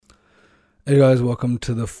Hey guys, welcome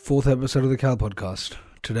to the fourth episode of the Cal Podcast.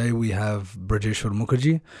 Today we have Brajeshwar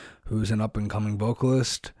Mukherjee, who's an up-and-coming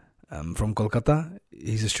vocalist from Kolkata.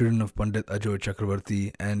 He's a student of Pandit Ajoy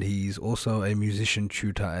Chakravarti, and he's also a musician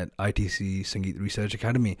tutor at ITC Sangeet Research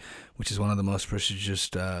Academy, which is one of the most prestigious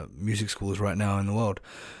music schools right now in the world.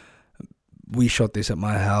 We shot this at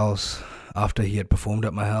my house after he had performed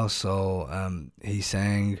at my house, so he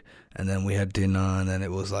sang, and then we had dinner, and then it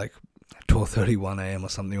was like 12:31 a.m. or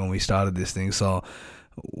something when we started this thing, so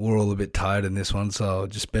we're all a bit tired in this one, so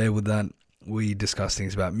just bear with that. We discuss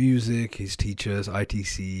things about music, his teachers,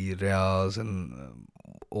 ITC, Riaz, and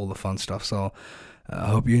all the fun stuff, so I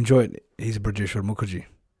hope you enjoy it. He's Brajeshwar Mukherjee.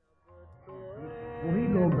 वही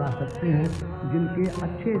लोग गा सकते हैं जिनके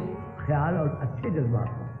अच्छे ख्याल और अच्छे जज्बात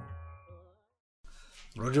हों।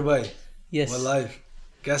 रोजर भाई, यस we're live.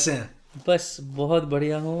 कैसे हैं? बस बहुत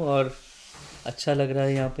बढ़िया हूँ और अच्छा लग रहा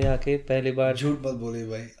है यहाँ पे आके पहली बार। झूठ मत बोलिए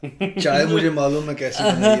भाई, चाय मुझे मालूम है कैसे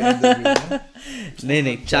बनाई है इंटरव्यू में।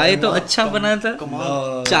 नहीं चाय तो अच्छा बना था।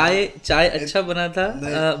 चाय अच्छा बना था।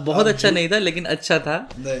 बहुत अच्छा नहीं था लेकिन अच्छा था।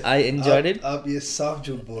 I enjoyed it. आप ये साफ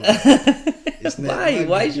झूठ बोल रहे हैं।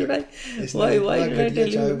 Why should I tell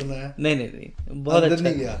you? नहीं बहुत अच्छा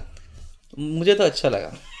नहीं गया। मुझे तो अच्छा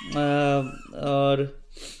लगा और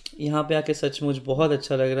यहाँ पे आके सचमुच बहुत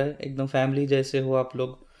अच्छा लग रहा है। एकदम फैमिली जैसे हो आप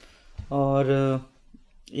लोग। और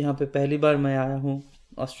यहाँ पे पहली बार मैं आया हूँ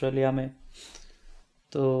ऑस्ट्रेलिया में,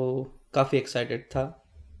 तो काफ़ी एक्साइटेड था।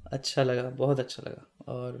 अच्छा लगा, बहुत अच्छा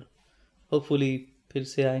लगा और होपफुली फिर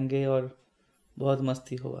से आएंगे और बहुत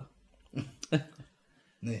मस्ती होगा।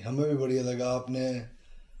 नहीं, हमें भी बढ़िया लगा। आपने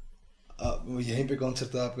यहीं पे कॉन्सर्ट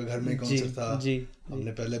था, आपके घर में कॉन्सर्ट था। जी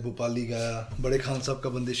हमने पहले भोपाली गाया, बड़े खान साहब का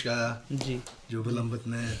बंदिश गाया जी, जो विलंबित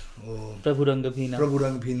ने, वो प्रभु रंग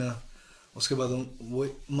भीना। उसके बाद वो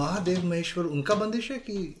महादेव महेश्वर उनका बंदिश है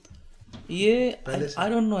कि ये I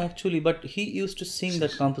don't know actually, but he used to sing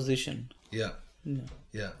that composition. या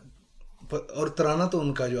और तराना तो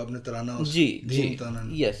उनका, जो आपने तराना जी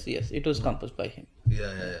yes it was composed by him. या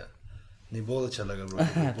नहीं, बहुत अच्छा लगा ब्रो,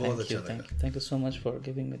 बहुत अच्छा लगा। Thank you so much for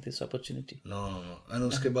giving me this opportunity. No and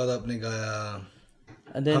उसके बाद आपने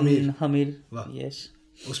गाया देन हमीर। यस,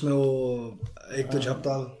 उसमें वो एक तो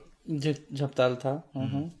झपताल था।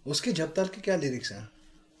 उसके झपताल के क्या लिरिक्स हैं?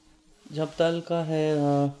 झपताल का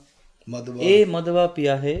है मदवा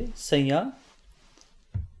पिया है सैया,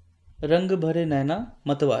 रंग भरे नैना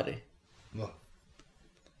मतवारे। वाह।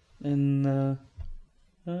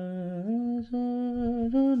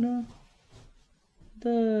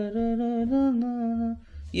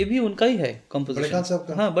 ये भी उनका ही है कंपोजिशन। बड़े खान साहब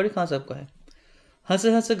का? हाँ, बड़े खान साहब का है। हंस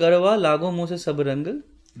हंस गरवा लागो मुँह से सब रंग,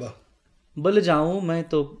 वाह। बल जाऊं मैं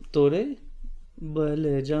तो तोरे,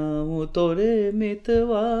 बल जाऊं तोरे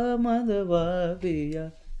मितवा मदवा पिया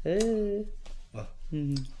है।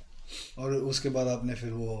 और उसके बाद आपने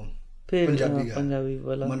फिर पंजाबी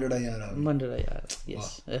वाला मंडड़ा यार।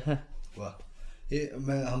 यस। वाह। ये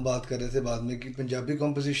हम बात कर रहे थे बाद में कि पंजाबी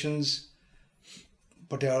कॉम्पोजिशंस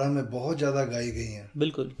पटियाला में बहुत ज़्यादा गाई गई हैं।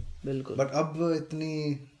 बिल्कुल बट अब इतनी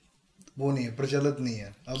वो नहीं है, प्रचलित नहीं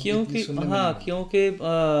है अब, क्योंकि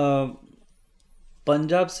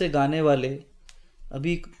पंजाब से गाने वाले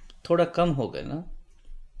अभी थोड़ा कम हो गए ना,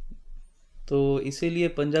 तो इसीलिए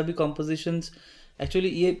Punjabi compositions actually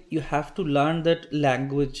you have to learn that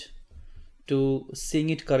language to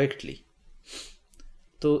sing it correctly.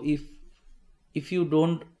 तो if you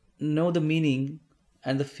don't know the meaning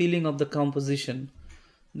and the feeling of the composition,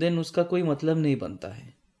 then उसका कोई मतलब नहीं बनता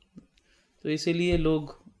है। तो इसीलिए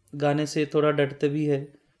लोग गाने से थोड़ा डरते भी है।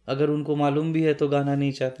 अगर उनको मालूम भी है तो गाना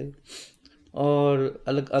नहीं चाहते, और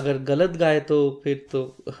अगर गलत गाए तो फिर तो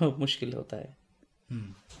मुश्किल होता है।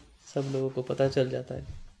 सब लोगों को पता चल जाता है।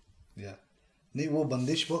 नहीं, वो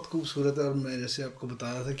बंदिश बहुत खूबसूरत है। और मैं जैसे आपको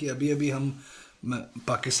बता रहा था कि अभी हम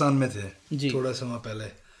पाकिस्तान में थे थोड़ा समय पहले,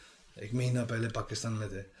 1 महीना पहले पाकिस्तान में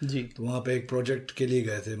थे जी। तो वहाँ पे एक प्रोजेक्ट के लिए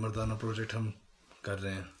गए थे, मर्दाना प्रोजेक्ट हम कर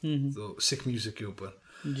रहे हैं तो सिख म्यूजिक के ऊपर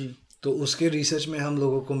जी। तो उसके रिसर्च में हम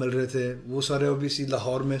लोगों को मिल रहे थे। वो सारे ओबीसी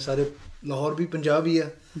लाहौर भी पंजाब ही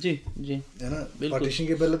है जी है ना। पार्टीशन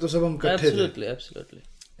के पहले तो सब हम इकट्ठे थे।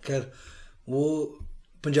 खैर, वो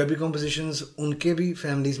पंजाबी कॉम्पोजिशंस उनके भी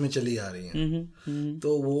फैमिलीज में चली आ रही हैं।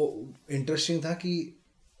 तो वो इंटरेस्टिंग था कि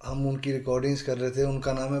हम उनकी रिकॉर्डिंग्स कर रहे थे।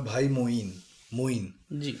 उनका नाम है भाई मोइन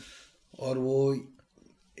जी। और वो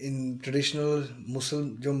इन ट्रेडिशनल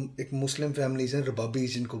मुस्लिम फैमिलीज हैं,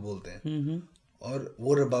 रबाबीज जिनको बोलते हैं। और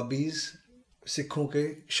वो रबाबीज सिखों के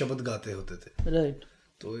शब्द गाते होते थे। राइट।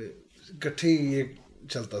 तो इकट्ठे ये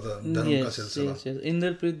चलता था धर्म का सिलसिला।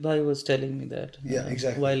 इंद्रप्रीत भाई was telling me that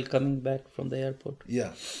while coming back from the airport.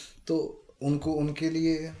 तो उनके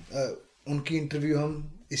लिए उनकी इंटरव्यू हम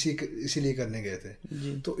इसीलिए करने गए थे।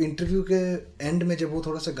 जी। तो इंटरव्यू के एंड में जब वो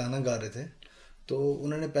थोड़ा सा गाना गा रहे थे तो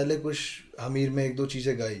उन्होंने पहले कुछ हमीर में 1-2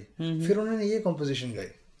 चीज़ें गाई, फिर उन्होंने ये कॉम्पोजिशन गाई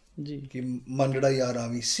जी। कि मंडड़ा यार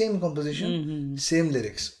आवी, सेम कॉम्पोजिशन सेम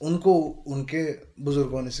लिरिक्स, उनको उनके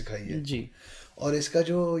बुजुर्गों ने सिखाई है जी। और इसका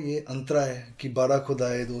जो ये अंतरा है कि बारा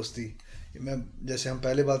खुदाए दोस्ती, मैं जैसे हम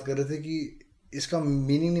पहले बात कर रहे थे कि इसका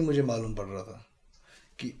मीनिंग नहीं मुझे मालूम पड़ रहा था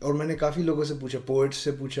कि, और मैंने काफ़ी लोगों से पूछा, पोइट्स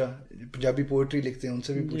से पूछा, पंजाबी पोइट्री लिखते हैं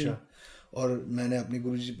उनसे भी पूछा, और मैंने अपने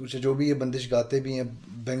गुरुजी से पूछा जो भी ये बंदिश गाते भी हैं,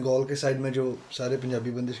 बंगाल के साइड में जो सारे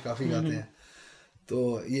पंजाबी बंदिश काफ़ी गाते हैं,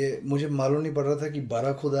 तो ये मुझे मालूम नहीं पड़ रहा था कि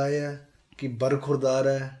बारा खुदाए है कि बर खुरदार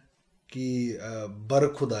है कि बर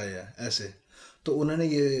खुदाए है ऐसे। तो उन्होंने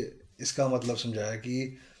ये इसका मतलब समझाया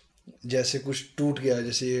कि जैसे कुछ टूट गया,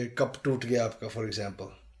 जैसे ये कप टूट गया आपका फॉर एग्जांपल,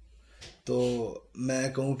 तो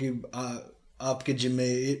मैं कहूँ कि आपके जिम्मे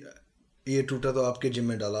ये टूटा तो आपके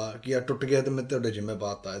जिम्मे डाला, कि या टूट गया तो मैं तेरे जिम्मे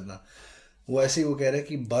बात था इतना। वो ऐसे ही वो कह रहा है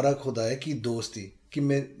कि बारा खुदा है कि दोस्ती, कि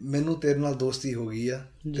मैनू तेरे नाल दोस्ती हो गई है,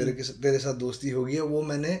 तेरे साथ दोस्ती हो गई है, वो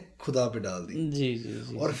मैंने खुदा पे डाल दी। जी जी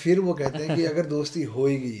जी। और फिर वो कहते हैं कि अगर दोस्ती हो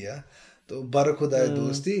ही गई है तो बर खुदा है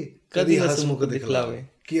दोस्ती कभी हंस मुख दिखलावे,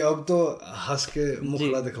 कि अब तो हंस के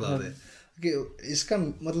मुखड़ा दिखला दे। कि इसका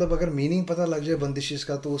मतलब अगर मीनिंग पता लग जाए बंदिशिस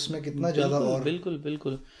का तो उसमें कितना ज़्यादा और बिल्कुल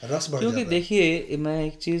बिल्कुल रस बढ़ क्योंकि जाता है। देखिए मैं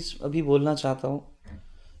एक चीज़ अभी बोलना चाहता हूँ,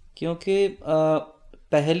 क्योंकि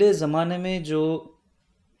पहले ज़माने में जो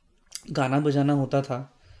गाना बजाना होता था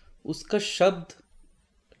उसका शब्द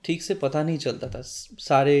ठीक से पता नहीं चलता था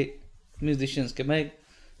सारे म्यूजिशियंस के। मैं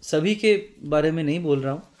सभी के बारे में नहीं बोल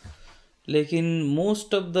रहा हूँ, लेकिन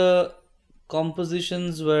most of the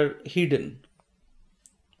compositions were hidden.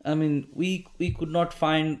 I mean, we could not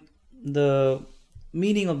find the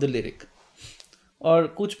meaning of the lyric, और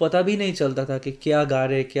कुछ पता भी नहीं चलता था कि क्या गा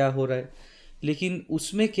रहे, क्या हो रहा है। लेकिन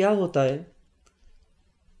उसमें क्या होता है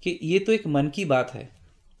कि ये तो एक मन की बात है,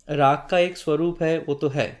 राग का एक स्वरूप है वो तो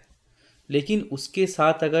है, लेकिन उसके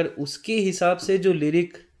साथ अगर उसके हिसाब से जो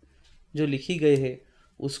लिरिक जो लिखी गई है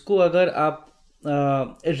उसको अगर आप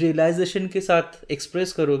रियलाइजेशन के साथ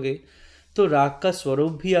एक्सप्रेस करोगे तो राग का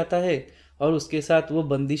स्वरूप भी आता है और उसके साथ वो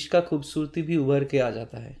बंदिश का खूबसूरती भी उभर के आ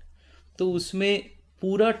जाता है। तो उसमें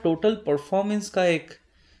पूरा टोटल परफॉर्मेंस का एक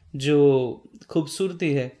जो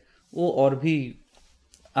खूबसूरती है वो और भी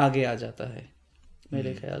आगे आ जाता है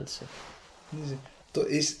मेरे ख्याल से। तो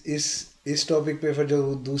इस टॉपिक पे फिर जो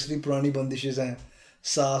दूसरी पुरानी बंदिशें हैं,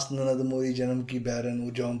 सास ननद मोरी जन्म की बैरन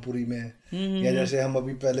वो जौनपुरी में, या जैसे हम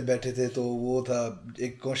अभी पहले बैठे थे तो वो था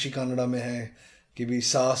एक कौशी कानड़ा में है कि भी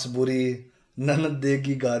सास बुरी ननद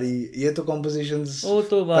देगी गारी, ये तो कॉम्पोजिशंस वो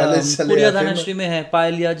तो पुरिया धनश्री में है,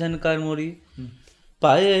 पायलिया झनकार मोरी,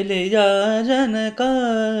 पायलिया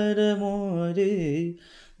झनकार मोरी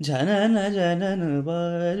जनन जनन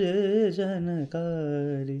बार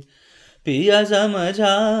जनकारी, पिया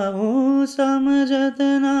समझाऊं समझत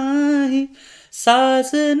नाही,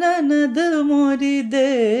 सास ननद मोरी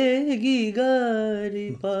देगी गारी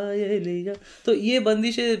पायलिया। तो ये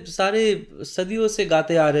बंदिशें सारे सदियों से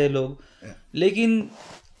गाते आ रहे लोग, लेकिन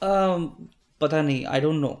पता नहीं, आई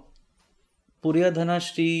डोंट नो, पुरिया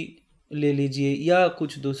धनाश्री ले लीजिए या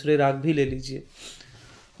कुछ दूसरे राग भी ले लीजिए,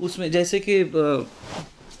 उसमें जैसे कि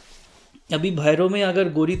अभी भैरव में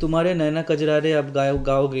अगर गोरी तुम्हारे नैना कजरारे आप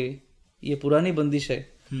गाओगे, ये पुरानी बंदिश है,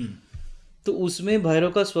 तो उसमें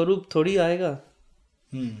भैरव का स्वरूप थोड़ी आएगा।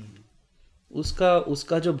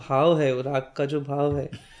 उसका जो भाव है, राग का जो भाव है,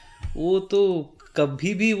 वो तो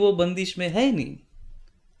कभी भी वो बंदिश में है ही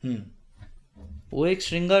नहीं। वो एक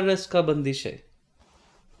श्रृंगार रस का बंदिश है,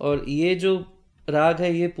 और ये जो राग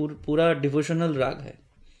है ये पूरा डिवोशनल राग है,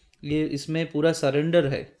 ये इसमें पूरा सरेंडर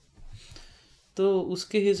है। तो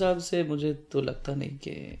उसके हिसाब से मुझे तो लगता नहीं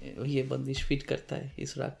कि ये बंदिश फिट करता है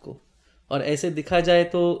इस राग को। और ऐसे दिखा जाए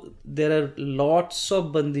तो there are lots of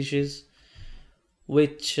bandishes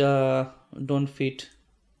which don't fit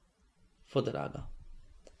for the रागा।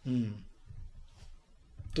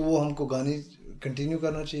 तो वो हमको गाने कंटिन्यू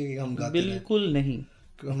करना चाहिए कि हम गाते बिल्कुल रहें? नहीं,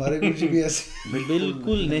 हमारे गुरुजी भी ऐसे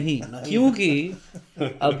बिल्कुल नहीं, क्योंकि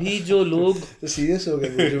अभी जो लोग सीरियस हो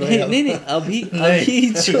गए नहीं, अभी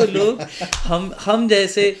जो लोग हम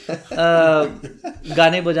जैसे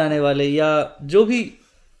गाने बजाने वाले या जो भी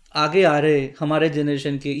आगे आ रहे हमारे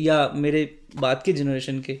जनरेशन के या मेरे बाद के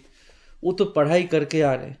जनरेशन के, वो तो पढ़ाई करके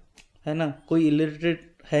आ रहे है ना, कोई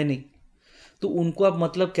इलिटरेट है नहीं, तो उनको आप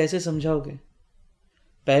मतलब कैसे समझाओगे?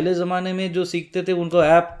 पहले ज़माने में जो सीखते थे उनको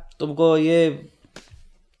तुमको ये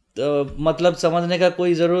मतलब समझने का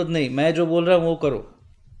कोई ज़रूरत नहीं, मैं जो बोल रहा हूँ वो करो,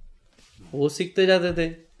 वो सीखते जाते थे।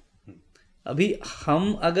 अभी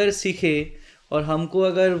हम अगर सीखे और हमको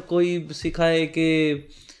अगर कोई सिखाए कि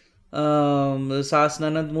सास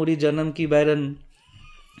ननद मोरी जन्म की बैरन,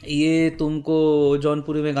 ये तुमको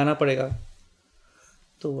जौनपुरी में गाना पड़ेगा,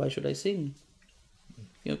 तो व्हाई शुड आई सिंग?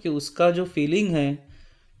 क्योंकि उसका जो फीलिंग है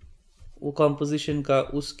वो कॉम्पोजिशन का,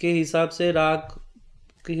 उसके हिसाब से राग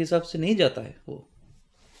के हिसाब से नहीं जाता है, वो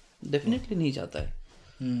डेफिनेटली नहीं जाता है.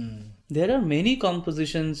 There are many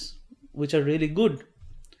compositions which are really good.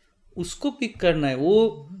 उसको पिक करना है.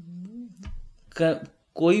 वो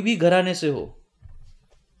कोई भी घराने से हो,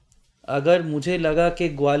 अगर मुझे लगा कि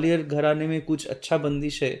ग्वालियर घराने में कुछ अच्छा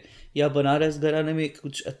बंदिश है या बनारस घराने में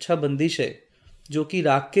कुछ अच्छा बंदिश है जो कि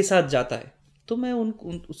राग के साथ जाता है, तो मैं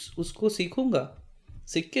उसको सीखूंगा,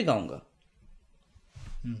 सीख के गाऊंगा.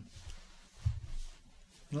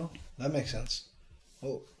 No that makes sense.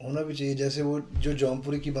 वो होना भी चाहिए. जैसे वो जो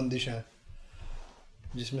जौनपुरी की बंदिश है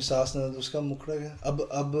जिसमें सास ननद, उसका मुखड़ा क्या,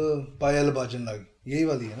 अब पायल बाजन लागी, यही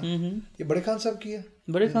वाली है ना? ये बड़े खान साहब की है.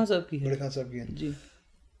 बड़े खान साहब की है. बड़े खान साहब की है जी.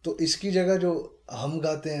 तो इसकी जगह जो हम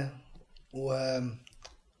गाते हैं वो है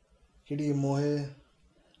किड़ी मोहे,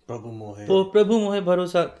 प्रभु मोहे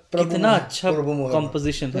भरोसा. कितना अच्छा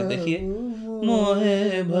कॉम्पोजिशन है. देखिए,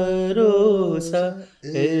 मोहे भरोसा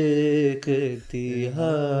एक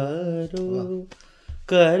तिहारो,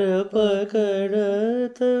 कर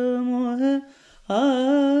पकड़त मोहे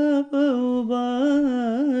आप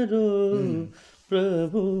उबारो,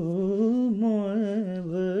 प्रभु मोहे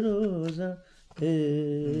भरोसा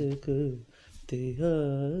एक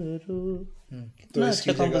तिहारो. कितना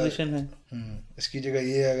अच्छा कॉम्पोजिशन है. इसकी जगह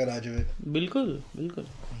ये अगर आ जाए, बिल्कुल बिल्कुल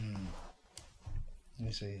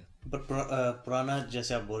नहीं सही है. पर पुराना,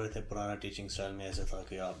 जैसे आप बोल रहे थे, पुराना टीचिंग स्टाइल में ऐसा था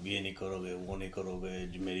कि आप ये नहीं करोगे, वो नहीं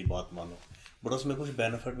करोगे, मेरी बात मानो. बट उसमें कुछ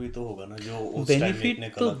बेनिफिट भी तो होगा ना, जो उस टाइम में इतने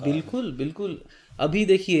बेनिफिट तो बिल्कुल बिल्कुल. अभी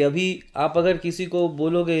देखिए, अभी आप अगर किसी को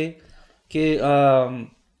बोलोगे कि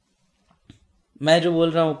मैं जो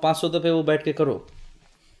बोल रहा हूँ 500 दफ़े वो बैठ के करो,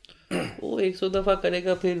 वो 100 दफ़ा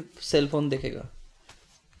करेगा, फिर सेल फोन देखेगा.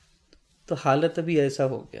 तो हालत अभी ऐसा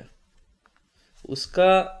हो गया.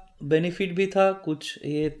 उसका बेनिफिट भी था कुछ,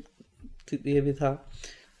 ये भी था.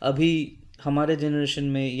 अभी हमारे जनरेशन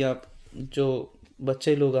में या जो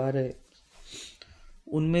बच्चे लोग आ रहे,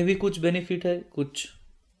 उनमें भी कुछ बेनिफिट है, कुछ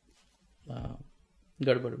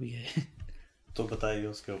गड़बड़ भी है. तो बताइए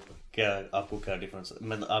उसके ऊपर क्या, आपको क्या डिफरेंस,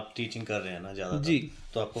 मतलब आप टीचिंग कर रहे हैं ना ज़्यादा जी,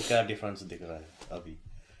 तो आपको क्या डिफरेंस दिख रहा है अभी?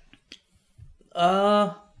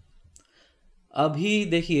 अभी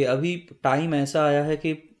देखिए, अभी टाइम ऐसा आया है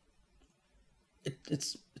कि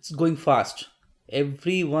it's going fast.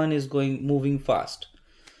 Everyone is going moving fast.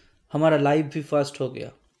 हमारा लाइफ भी फास्ट हो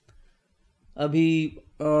गया. अभी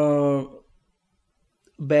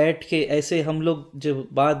बैठ के ऐसे हम लोग जब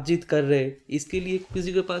बातचीत कर रहे, इसके लिए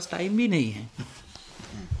किसी के पास टाइम भी नहीं है.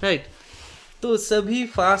 राइट. तो सभी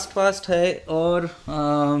फास्ट है. और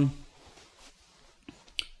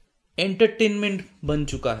एंटरटेनमेंट बन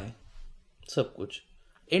चुका है सब कुछ.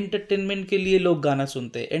 एंटरटेनमेंट के लिए लोग गाना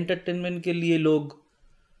सुनते, एंटरटेनमेंट के लिए लोग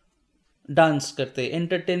डांस करते,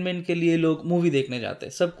 एंटरटेनमेंट के लिए लोग मूवी देखने जाते.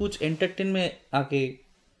 सब कुछ एंटरटेनमेंट में आके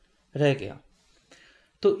रह गया.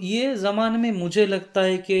 तो ये ज़माने में मुझे लगता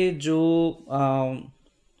है कि जो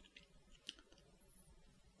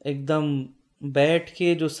एकदम बैठ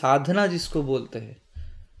के जो साधना जिसको बोलते हैं,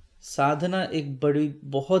 साधना एक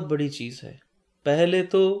बहुत बड़ी चीज़ है. पहले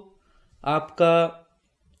तो आपका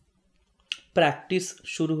प्रैक्टिस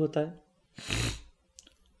शुरू होता है.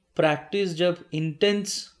 प्रैक्टिस जब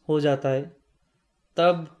इंटेंस हो जाता है,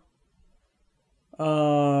 तब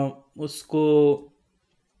उसको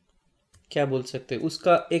क्या बोल सकते हैं,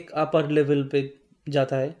 उसका एक अपर लेवल पे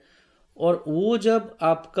जाता है. और वो जब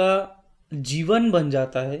आपका जीवन बन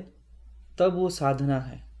जाता है, तब वो साधना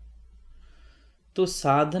है. तो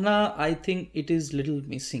साधना, I think it is little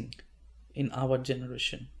missing in our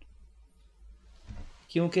generation.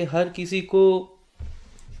 क्योंकि हर किसी को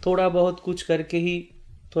थोड़ा बहुत कुछ करके ही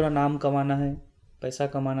थोड़ा नाम कमाना है, पैसा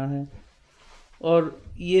कमाना है. और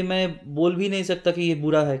ये मैं बोल भी नहीं सकता कि ये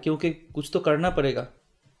बुरा है, क्योंकि कुछ तो करना पड़ेगा.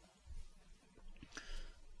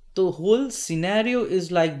 तो whole scenario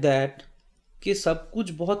is like that कि सब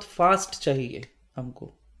कुछ बहुत फास्ट चाहिए हमको.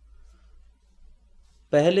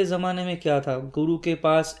 पहले ज़माने में क्या था, गुरु के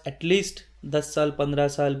पास एटलीस्ट 10 साल 15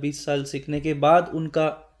 साल 20 साल सीखने के बाद उनका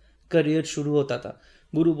करियर शुरू होता था.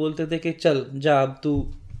 गुरु बोलते थे कि चल जा, अब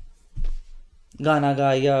तू गाना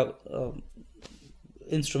गा या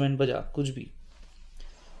इंस्ट्रूमेंट बजा, कुछ भी.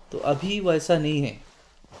 तो अभी वैसा नहीं है.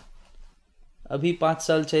 अभी 5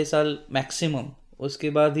 साल 6 साल मैक्सिमम, उसके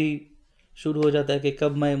बाद ही शुरू हो जाता है कि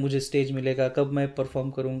कब मुझे स्टेज मिलेगा, कब मैं परफॉर्म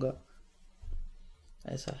करूँगा.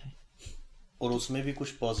 ऐसा है. और उसमें भी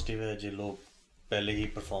कुछ पॉजिटिव है, जो लोग पहले ही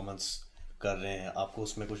परफॉर्मेंस कर रहे हैं, आपको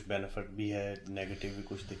उसमें कुछ बेनिफिट भी है, नेगेटिव भी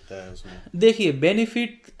कुछ दिखता है उसमें? देखिए,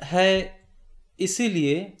 बेनिफिट है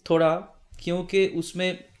इसीलिए थोड़ा, क्योंकि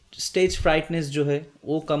उसमें स्टेज फ्राइटनेस जो है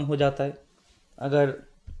वो कम हो जाता है अगर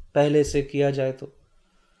पहले से किया जाए तो।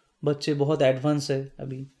 बच्चे बहुत एडवांस है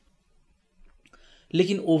अभी,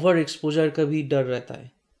 लेकिन ओवर एक्सपोजर का भी डर रहता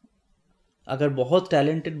है। अगर बहुत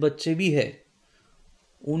टैलेंटेड बच्चे भी है,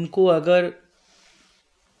 उनको अगर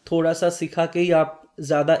थोड़ा सा सिखा के ही आप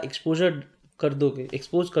ज़्यादा एक्सपोज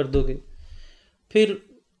कर दोगे, फिर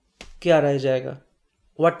क्या रह जाएगा,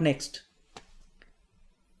 व्हाट नेक्स्ट।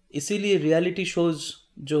 इसीलिए रियलिटी शोज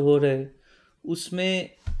जो हो रहे हैं उसमें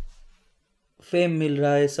फेम मिल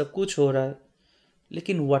रहा है, सब कुछ हो रहा है,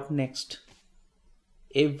 लेकिन what next.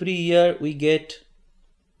 Every year we get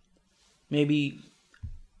maybe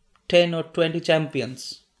 10 or 20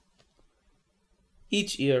 champions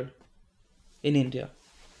each year in India.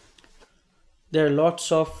 There are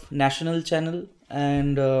lots of national channel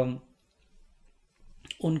and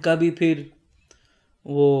उनका भी फिर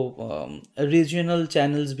वो रीजनल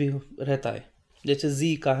चैनल्स भी रहता है, जैसे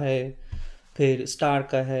जी का है, फिर स्टार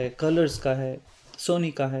का है, कलर्स का है,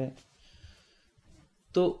 सोनी का है।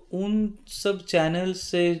 तो उन सब चैनल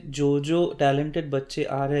से जो टैलेंटेड बच्चे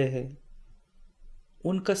आ रहे हैं,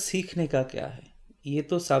 उनका सीखने का क्या है। ये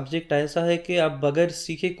तो सब्जेक्ट ऐसा है कि आप बगैर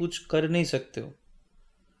सीखे कुछ कर नहीं सकते हो।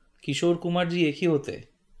 किशोर कुमार जी एक ही होते,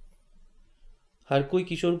 हर कोई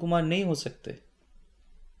किशोर कुमार नहीं हो सकते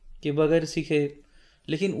कि बगैर सीखे।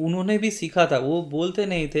 लेकिन उन्होंने भी सीखा था, वो बोलते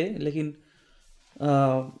नहीं थे, लेकिन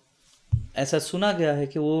ऐसा सुना गया है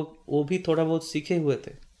कि वो भी थोड़ा बहुत सीखे हुए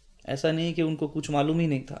थे। ऐसा नहीं कि उनको कुछ मालूम ही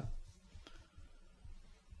नहीं था।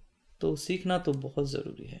 तो सीखना तो बहुत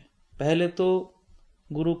ज़रूरी है। पहले तो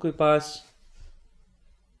गुरु के पास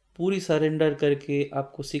पूरी सरेंडर करके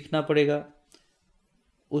आपको सीखना पड़ेगा।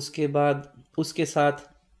 उसके बाद उसके साथ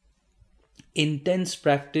इंटेंस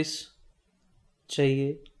प्रैक्टिस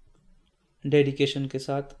चाहिए, डेडिकेशन के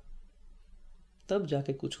साथ, तब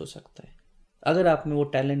जाके कुछ हो सकता है। अगर आप में वो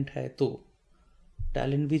टैलेंट है तो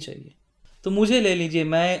टैलेंट भी चाहिए। तो मुझे ले लीजिए,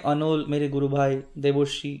 मैं, अनोल, मेरे गुरु भाई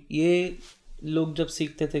देवोश्री, ये लोग जब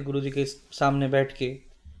सीखते थे गुरुजी के सामने बैठ के,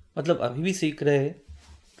 मतलब अभी भी सीख रहे हैं,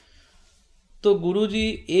 तो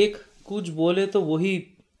गुरुजी एक कुछ बोले तो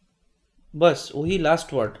वही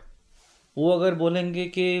लास्ट वर्ड। वो अगर बोलेंगे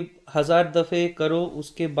कि 1000 दफ़े करो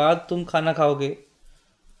उसके बाद तुम खाना खाओगे,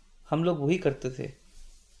 हम लोग वही करते थे।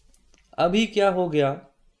 अभी क्या हो गया,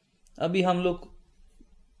 अभी हम लोग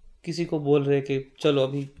किसी को बोल रहे कि चलो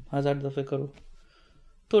अभी 1000 दफ़े करो,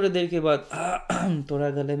 थोड़ी देर के बाद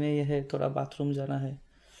थोड़ा गले में ये है, थोड़ा बाथरूम जाना है,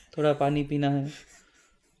 थोड़ा पानी पीना है,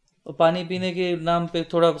 और पानी पीने के नाम पे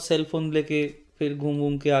थोड़ा सेल फोन लेके फिर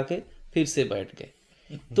घूम के आके फिर से बैठ गए।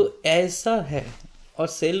 तो ऐसा है। और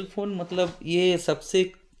सेल फोन मतलब ये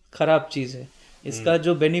सबसे खराब चीज़ है। इसका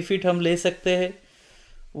जो बेनिफिट हम ले सकते हैं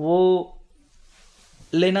वो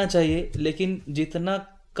लेना चाहिए, लेकिन जितना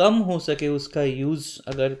कम हो सके उसका यूज़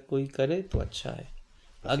अगर कोई करे तो अच्छा है।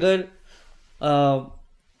 अगर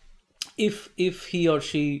if he or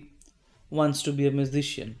she wants to be a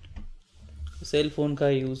musician, cell phone का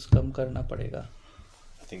यूज़ कम करना पड़ेगा।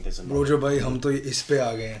 ब्रोजो भाई, हम तो इस पे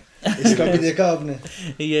आ गए हैं। इसका भी देखा आपने?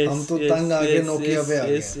 yes, हम तो yes, तंग आके नोकिया पे आ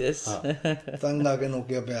गए हैं। तंग आके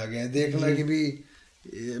नोकिया पे आ गए हैं। देखना कि भी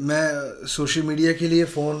मैं सोशल मीडिया के लिए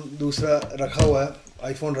फ़ोन दूसरा रखा हुआ है,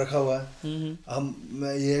 आईफोन रखा हुआ है।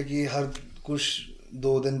 मैं ये है कि हर कुछ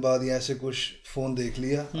 2 दिन बाद या ऐसे कुछ फ़ोन देख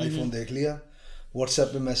लिया, आईफोन देख लिया, व्हाट्सएप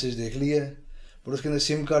पे मैसेज देख लिया, पर उसके अंदर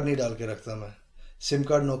सिम कार्ड नहीं डाल के रखता मैं। सिम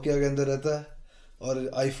कार्ड नोकिया के अंदर रहता है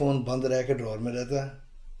और आईफोन बंद रह के ड्रॉर में रहता है।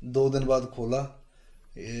 2 दिन बाद खोला,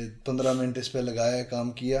 15 मिनट इस पे लगाया,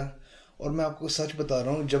 काम किया। और मैं आपको सच बता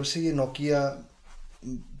रहा हूँ, जब से ये नोकिया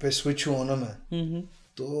पे स्विच हुआ ना मैं,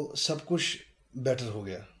 तो सब कुछ बेटर हो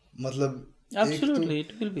गया। मतलब Absolutely,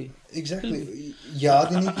 it will be. Exactly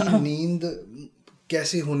याद ही नहीं कि नींद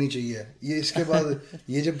कैसे होनी चाहिए। ये इसके बाद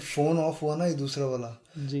ये जब फ़ोन ऑफ हुआ ना, ये दूसरा वाला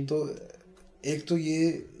जी। तो एक तो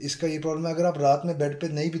ये इसका ये प्रॉब्लम है, अगर आप रात में बेड पे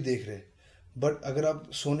नहीं भी देख रहे, बट अगर आप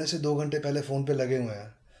सोने से 2 घंटे पहले फ़ोन पे लगे हुए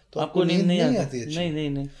हैं तो आपको नींद नहीं आती अच्छी।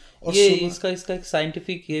 नहीं। और ये इसका एक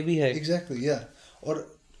साइंटिफिक ये भी है। एग्जैक्टली या।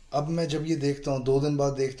 और अब मैं जब ये देखता हूँ 2 दिन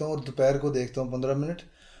बाद देखता हूँ और दोपहर को देखता हूँ 15 मिनट,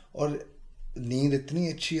 और नींद इतनी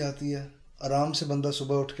अच्छी आती है, आराम से बंदा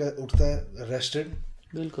सुबह उठता है रेस्टेड,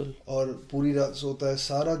 बिल्कुल, और पूरी रात सोता है।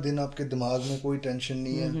 सारा दिन आपके दिमाग में कोई टेंशन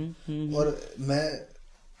नहीं है। और मैं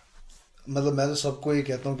तो सबको ये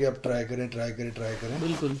कहता हूँ कि आप ट्राई करें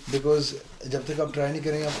बिल्कुल, बिकॉज जब तक आप ट्राई नहीं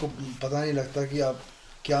करेंगे आपको पता नहीं लगता कि आप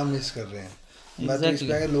क्या मिस कर रहे हैं। मैं तो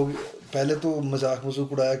इसमें लोग पहले तो मजाक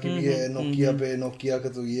उड़ाया कि ये नोकिया का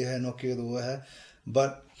तो ये है, नोकिया का तो वो है, बट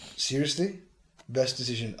सीरियसली बेस्ट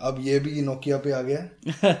डिसीजन. अब ये भी नोकिया पे आ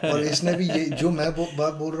गया और इसने भी ये जो मैं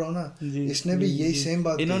बात बोल रहा हूँ ना, इसने भी यही सेम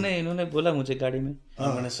बात इन्होंने बोला मुझे गाड़ी में.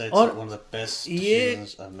 I'm gonna say it's और one of the best ये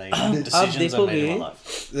decisions I've made. Decisions I've made in my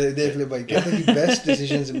life. देख ले भाई, कहते हैं कि best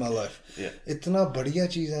decisions in my life. Yeah. इतना बढ़िया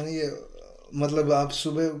चीज है ना ये. मतलब आप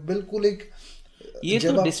सुबह बिल्कुल एक ये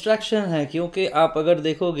तो डिस्ट्रैक्शन है, क्योंकि आप अगर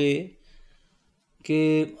देखोगे कि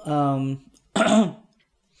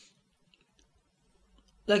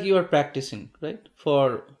like you are practicing, right, for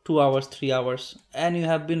 2 hours 3 hours, and you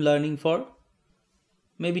have been learning for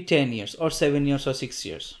maybe 10 years or 7 years or 6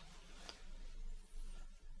 years.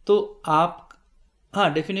 तो आप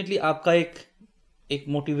हाँ डेफिनेटली आपका एक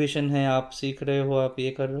मोटिवेशन है, आप सीख रहे हो, आप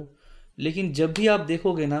ये कर रहे हो. लेकिन जब भी आप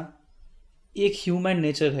देखोगे ना, एक ह्यूमन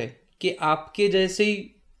नेचर है कि आपके जैसे ही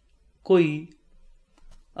कोई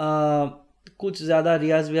कुछ ज़्यादा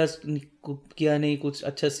रियाज व्याज किया नहीं, कुछ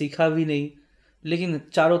अच्छा सीखा भी नहीं, लेकिन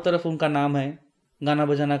चारों तरफ उनका नाम है, गाना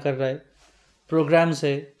बजाना कर रहा है, प्रोग्राम्स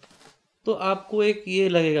है, तो आपको एक ये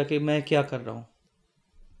लगेगा कि मैं क्या कर रहा हूँ,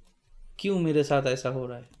 क्यों मेरे साथ ऐसा हो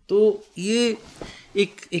रहा है. तो ये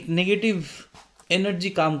एक नेगेटिव एनर्जी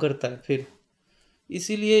काम करता है फिर.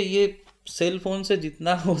 इसीलिए ये सेल फोन से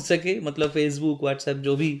जितना हो सके, मतलब फेसबुक व्हाट्सएप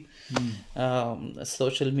जो भी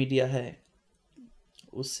सोशल मीडिया है,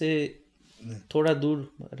 उससे थोड़ा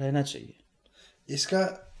दूर रहना चाहिए.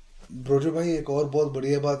 इसका ब्रोजो भाई एक और बहुत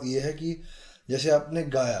बढ़िया बात यह है कि जैसे आपने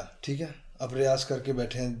गाया, ठीक है, अब रियाज करके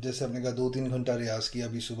बैठे हैं, जैसे आपने कहा 2-3 घंटा रियाज किया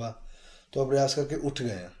अभी सुबह, तो अब रियाज करके उठ गए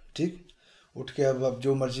हैं, ठीक, उठ के अब आप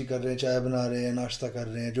जो मर्जी कर रहे हैं, चाय बना रहे हैं, नाश्ता कर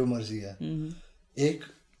रहे हैं, जो मर्जी है. एक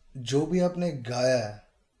जो भी आपने गाया है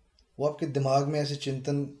वो आपके दिमाग में ऐसे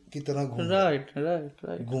चिंतन की तरह घूम रहा है.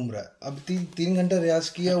 अब 3 घंटा रियाज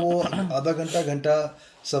किया, वो आधा घंटा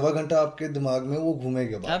सवा घंटा आपके दिमाग में वो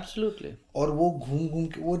घूमेगा बात. एब्सोल्युटली. और वो घूम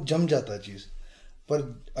के वो जम जाता है चीज़. पर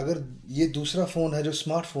अगर ये दूसरा फ़ोन है जो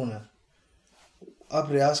स्मार्टफोन है,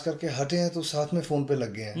 आप रियाज करके हटे हैं तो साथ में फ़ोन पे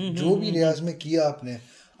लग गए हैं. जो भी रियाज में किया आपने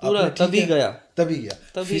पूरा तभी गया.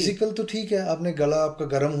 फिजिकल तो ठीक है, आपने गला आपका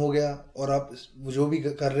गर्म हो गया और आप जो भी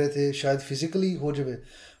कर रहे थे शायद फिजिकली हो जाए,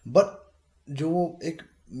 बट जो वो एक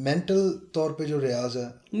मेंटल तौर पे जो रियाज है,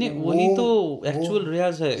 नहीं वही तो एक्चुअल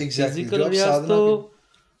रियाज है. फिजिकल रियाज तो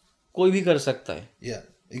कोई भी कर सकता है.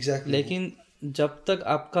 एग्जैक्टली. लेकिन जब तक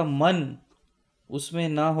आपका मन उसमें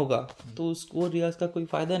ना होगा तो उसको रियाज का कोई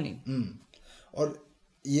फायदा नहीं. और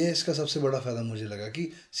ये इसका सबसे बड़ा फायदा मुझे लगा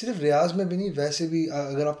कि सिर्फ रियाज में भी नहीं, वैसे भी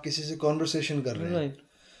अगर आप किसी से कॉन्वर्सेशन कर रहे हैं,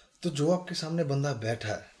 तो जो आपके सामने बंदा बैठा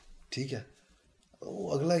है, ठीक है, वो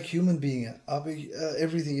अगला एक ह्यूमन बीइंग है. आप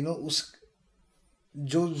एवरीथिंग यू नो, उस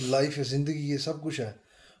जो लाइफ है, जिंदगी है, सब कुछ है,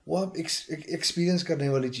 वो आप एक्सपीरियंस करने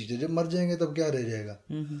वाली चीज़ है. जब मर जाएंगे तब क्या रह जाएगा.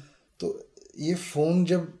 तो ये फ़ोन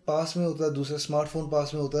जब पास में होता है, दूसरा स्मार्टफोन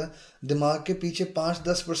पास में होता है, दिमाग के पीछे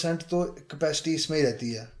 5-10% तो कैपेसिटी इसमें ही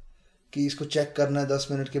रहती है कि इसको चेक करना है 10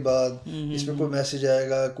 मिनट के बाद, इस पर कोई मैसेज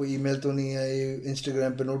आएगा, कोई ईमेल तो नहीं है, ये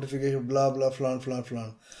इंस्टाग्राम पे नोटिफिकेशन, ब्ला ब्ला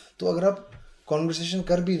फलान. तो अगर आप कॉन्वर्सेशन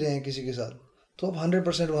कर भी रहे हैं किसी के साथ, तो आप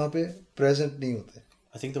 100% वहाँ पे प्रेजेंट नहीं होते.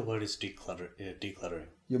 I think the word is decluttering.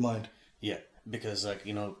 Your mind. Yeah, because like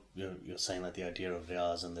you're saying that the idea of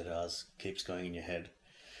riyaz and the riyaz keeps going in your head.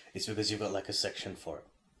 It's because you've got like a section for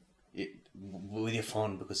it. With your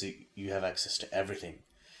phone, because you have access to everything.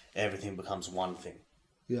 Everything becomes one thing.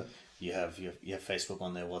 Yeah. You have Facebook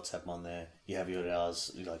on there, WhatsApp on there. You have your riyaz,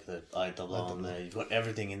 like the iTabla on there. You've got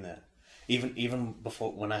everything in there. Even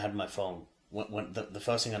before, when I had my phone, when the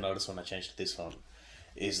first thing I noticed when I changed to this phone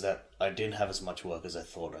is that I didn't have as much work as I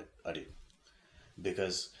thought I did,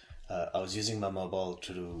 because I was using my mobile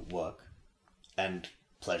to do work and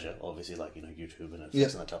pleasure, obviously, like YouTube and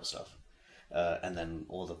Netflix and that type of stuff, and then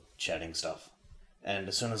all the chatting stuff. And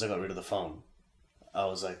as soon as I got rid of the phone, I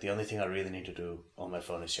was like, the only thing I really need to do on my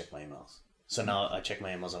phone is check my emails. So now I check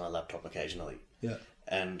my emails on my laptop occasionally,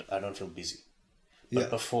 and I don't feel busy.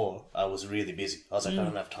 But before, I was really busy. I was like, I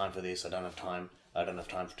don't have time for this. I don't have time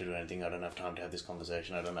to do anything. I don't have time to have this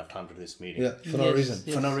conversation. I don't have time to do this meeting. For no reason.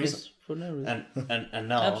 For no reason. And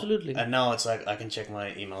now, absolutely. And now it's like I can check my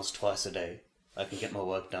emails twice a day. I can get my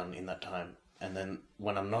work done in that time. And then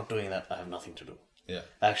when I'm not doing that, I have nothing to do.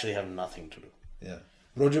 I actually have nothing to do.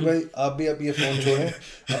 रोजू भाई, आप भी अब ये phone छोड़ें.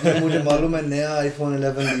 अब मुझे मालूम है नया iPhone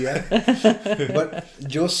 11 लिया है, बट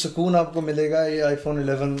जो सुकून आपको मिलेगा ये iPhone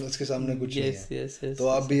 11 इसके सामने कुछ नहीं है. yes, तो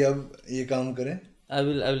आप भी अब ये काम करें. I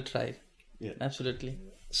will try. Absolutely.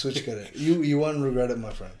 Switch करें. You won't regret it,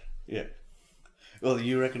 my friend. Well,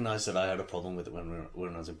 you recognize that I had a problem with it when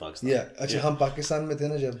I was in Pakistan. अच्छा हम पाकिस्तान में थे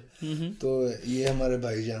ना जब, तो ये हमारे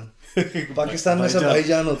भाईजान, पाकिस्तान में सब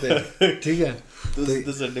भाईजान होते हैं, ठीक है,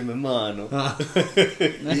 तो संडे में मानो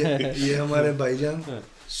ये हमारे भाईजान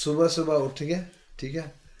सुबह सुबह उठ गए, ठीक है,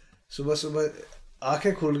 सुबह सुबह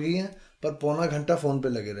आंखें खुल गई हैं पर पौना घंटा फ़ोन पे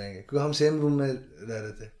लगे रहेंगे क्योंकि हम सेम रूम में रह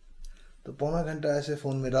रहे थे, तो पौना घंटा ऐसे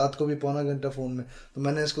फ़ोन में, रात को भी पौना घंटा फ़ोन में। तो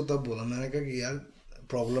मैंने इसको तब बोला, मैंने कहा कि यार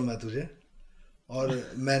प्रॉब्लम है तुझे,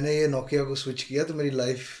 और मैंने ये नोकिया को स्विच किया तो मेरी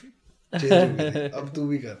लाइफ चेंज हो गई, अब तू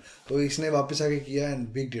भी कर। तो इसने वापस आके किया and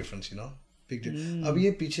big difference, you know, big difference. अब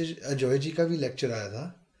ये पीछे अजय जी का भी लेक्चर आया था,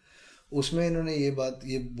 उसमें इन्होंने ये बात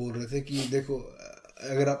ये बोल रहे थे कि देखो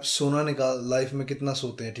अगर आप सोना निकाल, लाइफ में कितना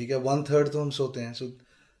सोते हैं, ठीक है, 1/3 तो हम सोते हैं,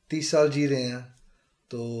 30 साल जी रहे हैं,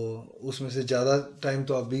 तो उसमें से ज़्यादा टाइम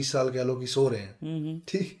तो आप 20 साल कह लो कि सो रहे हैं,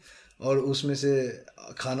 ठीक, और उसमें से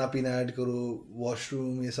खाना पीना ऐड करो,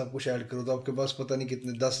 वॉशरूम, ये सब कुछ ऐड करो, तो आपके पास पता नहीं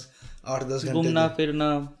कितने 8-10 घंटे, घूमना फिरना,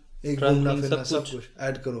 घूमना फिरना सब कुछ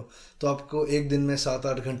ऐड करो, तो आपको एक दिन में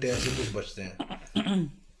 7-8 घंटे ऐसे कुछ बचते हैं।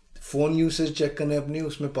 फ़ोन यूसेज चेक करने अपनी,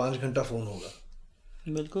 उसमें 5 घंटा फ़ोन होगा,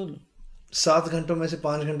 बिल्कुल 7 घंटों में से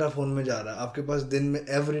 5 घंटा फ़ोन में जा रहा है, आपके पास दिन में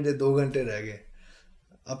एवरीडे 2 घंटे रह गए,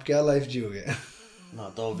 अब क्या लाइफ जियोगे? No,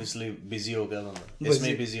 तो obviously busy हो गया बंदा,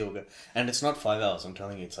 इसमें busy हो गया, and it's not 5 hours. I'm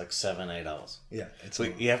telling you, it's like 7-8 hours. Yeah, it's so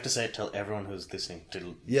you have to tell everyone who's listening to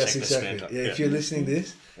yes, check exactly. the screen time. Yeah, if you're listening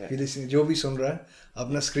this, if you're listening, जो भी सुन रहा है,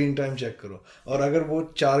 अपना screen time check करो, और अगर वो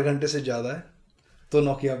 4 घंटे से ज़्यादा है तो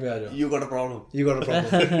नोकिया पे आ जाओ। You got a problem. You got a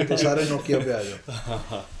problem. तो सारे नोकिया पे आ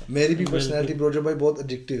जाओ। मेरी भी पर्सनैलिटी ब्रोजो भाई बहुत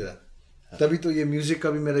एडिक्टिव है, तभी तो ये म्यूजिक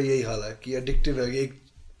का भी मेरा यही हाल है कि एडिक्टिव है, एक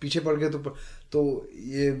पीछे पड़ गए तो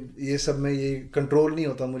ये सब में ये कंट्रोल नहीं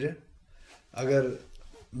होता मुझे। अगर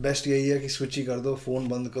बेस्ट यही है कि स्विच ही कर दो, फ़ोन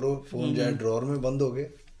बंद करो, फ़ोन जाए ड्रॉर में बंद हो गए,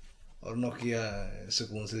 और नोकिया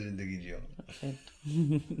सुकून से ज़िंदगी जियो।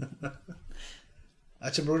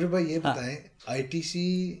 अच्छा ब्रोजो भाई ये बताएं, आईटीसी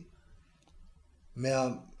में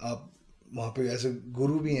आप वहाँ पे ऐसे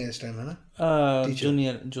गुरु भी हैं इस टाइम, है ना?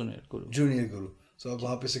 जूनियर गुरु, तो आप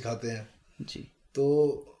वहाँ पे सिखाते हैं जी। तो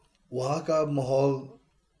वहाँ का माहौल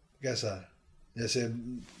कैसा है? जैसे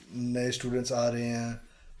नए स्टूडेंट्स आ रहे हैं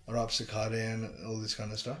और आप सिखा रहे हैं, all this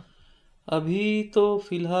kind of stuff. अभी तो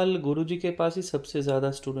फिलहाल गुरुजी के पास ही सबसे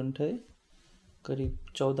ज़्यादा स्टूडेंट है, करीब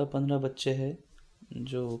 14-15 बच्चे हैं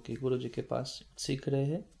जो कि गुरुजी के पास सीख रहे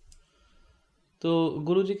हैं। तो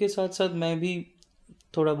गुरुजी के साथ साथ मैं भी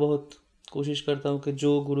थोड़ा बहुत कोशिश करता हूँ कि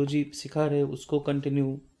जो गुरुजी सिखा रहे उसको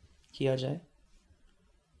कंटिन्यू किया जाए,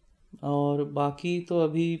 और बाकी तो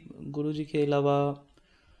अभी गुरुजी के अलावा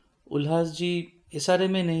उल्लास जी इसारे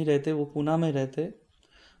में नहीं रहते, वो पूना में रहते।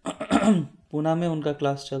 पूना में उनका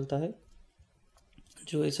क्लास चलता है,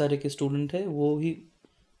 जो इसारे के स्टूडेंट है वो ही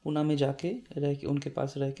पूना में जाके रह के उनके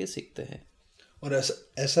पास रह के सीखते हैं। और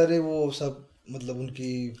ऐसा रे वो सब मतलब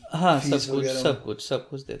उनकी हाँ फीस सब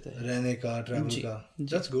कुछ देते हैं, रहने का, ट्रैवल का।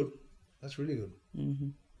 That's good, that's really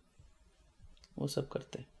good. वो सब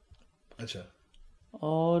करते हैं। अच्छा।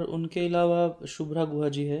 और उनके अलावा शुभ्रा गुहा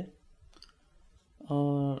जी है,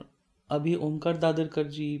 और अभी ओमकार दादरकर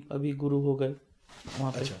जी अभी गुरु हो गए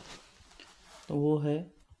वहाँ पे। अच्छा। तो वो है,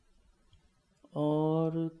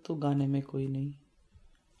 और तो गाने में कोई नहीं,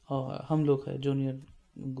 और हम लोग है जूनियर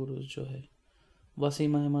गुरु जो है,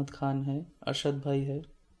 वसीम अहमद खान है, अरशद भाई है,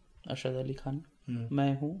 अरशद अली खान,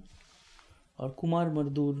 मैं हूँ, और कुमार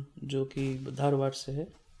मजदूर जो कि धारवाड़ से है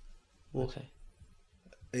वो है।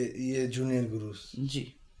 ये जूनियर गुरु जी,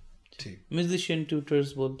 ठीक, म्यूजिशियन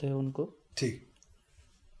ट्यूटर्स बोलते हैं उनको। ठीक।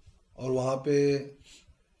 और वहाँ पे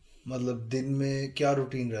मतलब दिन में क्या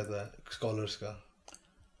रूटीन रहता है स्कॉलर्स का?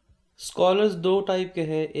 स्कॉलर्स 2 टाइप के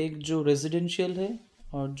हैं, एक जो रेजिडेंशियल है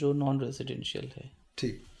और जो नॉन रेजिडेंशियल है।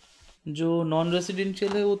 ठीक। जो नॉन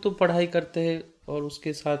रेजिडेंशियल है वो तो पढ़ाई करते हैं और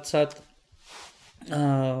उसके साथ साथ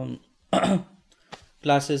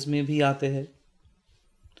क्लासेस में भी आते हैं,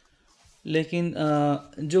 लेकिन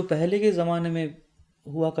जो पहले के ज़माने में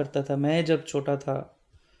हुआ करता था, मैं जब छोटा था,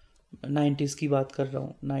 90s की बात कर रहा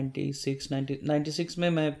हूँ, 96 में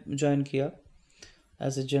मैं ज्वाइन किया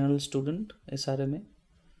as a general student SRM में।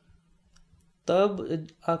 तब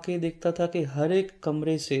आके देखता था कि हर एक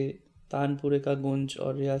कमरे से तानपुरे का गूंज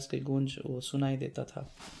और रियाज के गूंज वो सुनाई देता था।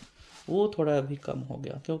 वो थोड़ा अभी कम हो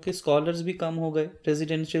गया क्योंकि स्कॉलर्स भी कम हो गए,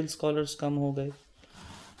 रेजिडेंशियल स्कॉलर्स कम हो गए,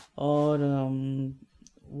 और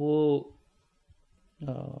वो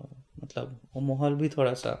मतलब वो माहौल भी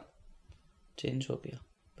थोड़ा सा चेंज हो गया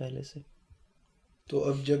पहले से। तो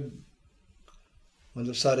अब जब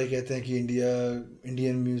मतलब सारे कहते हैं कि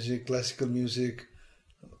इंडियन म्यूज़िक, क्लासिकल म्यूज़िक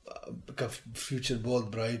का फ्यूचर बहुत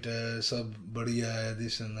ब्राइट है, सब बढ़िया है,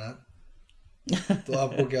 दिस एंड दैट, तो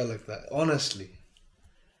आपको क्या लगता है honestly?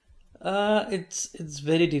 It's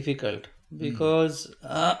very difficult because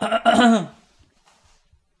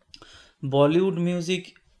Bollywood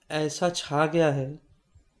music ऐसा छा गया है,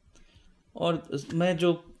 और मैं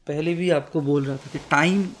जो पहले भी आपको बोल रहा था कि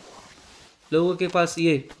टाइम लोगों के पास,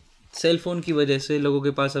 ये सेल फोन की वजह से लोगों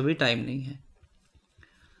के पास अभी टाइम नहीं है,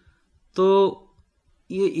 तो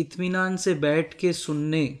ये इत्मीनान से बैठ के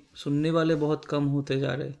सुनने वाले बहुत कम होते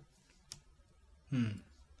जा रहे।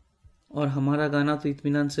 और हमारा गाना तो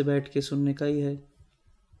इत्मीनान से बैठ के सुनने का ही है।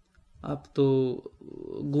 आप तो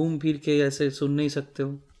घूम फिर के ऐसे सुन नहीं सकते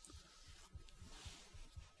हो।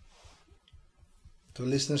 तो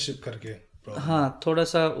लिसनरशिप करके हाँ, थोड़ा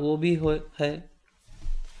सा वो भी है।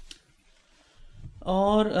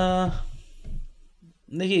 और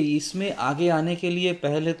देखिए, इसमें आगे आने के लिए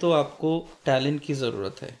पहले तो आपको टैलेंट की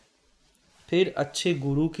ज़रूरत है, फिर अच्छे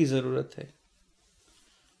गुरु की ज़रूरत है,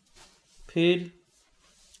 फिर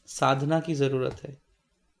साधना की ज़रूरत है।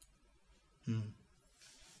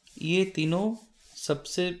 ये तीनों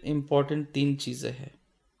सबसे इम्पोर्टेंट 3 चीज़ें हैं।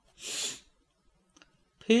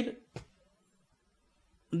 फिर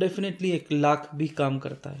डेफिनेटली 1 लाख भी काम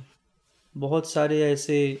करता है। बहुत सारे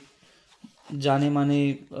ऐसे जाने माने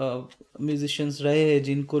म्यूजिशियंस रहे हैं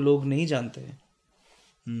जिनको लोग नहीं जानते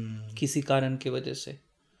हैं किसी कारण की वजह से,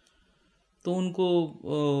 तो उनको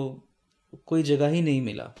कोई जगह ही नहीं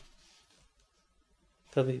मिला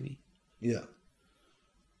कभी भी।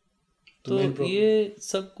 तो ये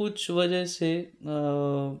सब कुछ वजह से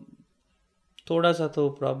थोड़ा सा तो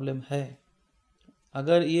प्रॉब्लम है।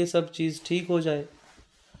 अगर ये सब चीज़ ठीक हो जाए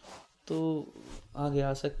तो आगे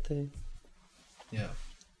आ सकते हैं।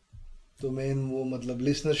 तो मेन वो मतलब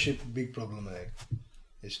लिसनरशिप बिग प्रॉब्लम है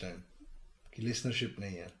इस टाइम, कि लिसनरशिप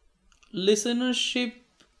नहीं है। लिसनरशिप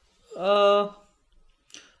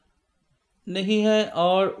नहीं है,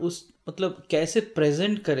 और उस मतलब कैसे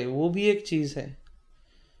प्रेजेंट करे वो भी एक चीज़ है।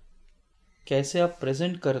 कैसे आप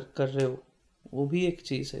प्रेजेंट कर रहे हो वो भी एक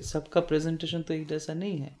चीज़ है। सबका प्रेजेंटेशन तो एक जैसा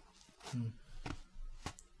नहीं है।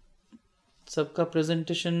 सबका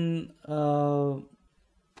प्रेजेंटेशन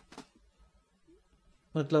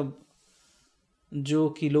मतलब जो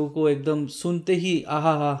कि लोगों को एकदम सुनते ही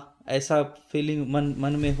आहा हा ऐसा फीलिंग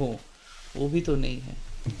मन में हो, वो भी तो नहीं है।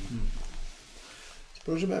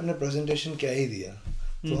 प्रोजेक्ट में आपने प्रेजेंटेशन क्या ही दिया,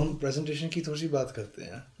 तो हम प्रेजेंटेशन की थोड़ी सी बात करते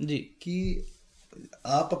हैं जी, कि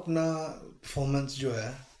आप अपना परफॉर्मेंस जो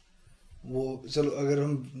है वो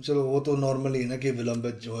चलो वो तो नॉर्मली है ना, कि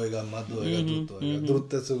विलंबित जो होएगा, मध्य होएगा, द्रुत होएगा।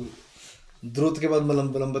 द्रुत के बाद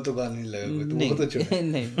विलंबित तो गाना नहीं लगेगा, तो वो तो छोड़े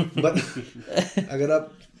नहीं। बट अगर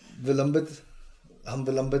आप हम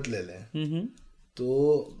विलंबित ले लें, तो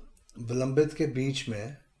विलंबित के बीच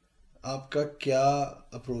में आपका क्या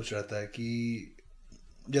अप्रोच रहता है? कि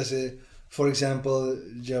जैसे फॉर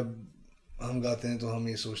एग्जांपल जब हम गाते हैं तो हम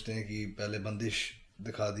ये सोचते हैं कि पहले बंदिश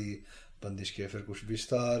दिखा दी, बंदिश के फिर कुछ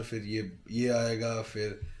विस्तार, फिर ये आएगा,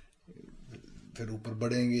 फिर ऊपर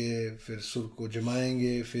बढ़ेंगे, फिर सुर को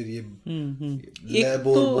जमाएंगे, फिर ये एक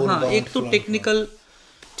तो हाँ, एक तो टेक्निकल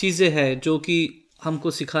चीज़ें हैं जो कि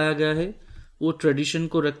हमको सिखाया गया है, वो ट्रेडिशन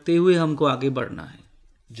को रखते हुए हमको आगे बढ़ना है।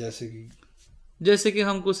 जैसे कि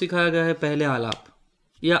हमको सिखाया गया है पहले आलाप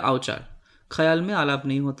या औचार। ख्याल में आलाप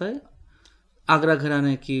नहीं होता है। आगरा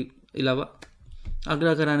घराने के अलावा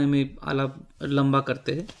आगरा घराने में आलाप लंबा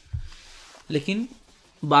करते हैं, लेकिन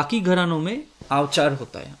बाकी घरानों में औचार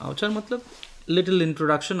होता है। औचार मतलब little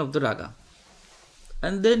introduction of the raga,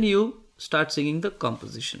 and then you start singing the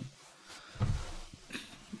composition.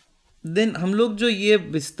 Then हम लोग जो ये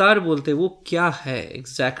विस्तार बोलते हैं वो क्या है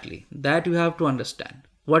exactly, that you have to understand.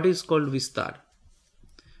 What is called vistaar?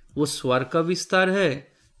 वो स्वर का विस्तार है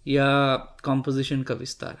या कॉम्पोजिशन का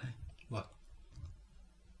विस्तार है?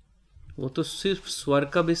 वो तो सिर्फ स्वर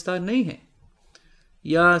का विस्तार नहीं है,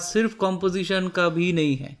 या सिर्फ कॉम्पोजिशन का भी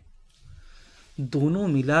नहीं है, दोनों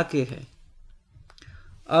मिला के है।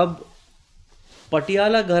 अब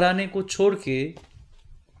पटियाला घराने को छोड़ के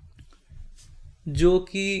जो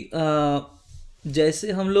कि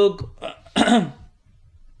जैसे हम लोग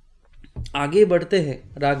आगे बढ़ते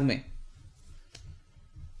हैं राग में,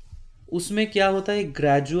 उसमें क्या होता है,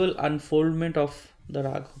 ग्रेजुअल अनफोल्डमेंट ऑफ द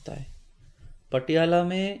राग होता है। पटियाला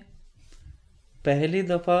में पहली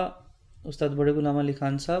दफ़ा उस्ताद बड़े गुलाम अली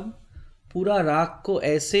खान साहब पूरा राग को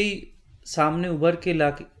ऐसे ही सामने उभर के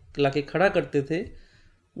लाके खड़ा करते थे,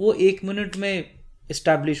 वो 1 मिनट में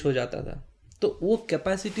इस्टेब्लिश हो जाता था। तो वो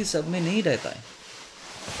कैपेसिटी सब में नहीं रहता है,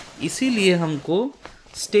 इसीलिए हमको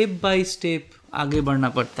स्टेप बाय स्टेप आगे बढ़ना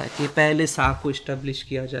पड़ता है कि पहले सा को इस्टेब्लिश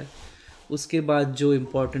किया जाए, उसके बाद जो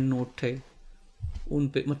इम्पोर्टेंट नोट है उन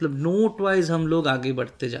पे, मतलब नोट वाइज हम लोग आगे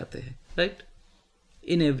बढ़ते जाते हैं, राइट,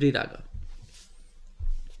 इन एवरी रागा।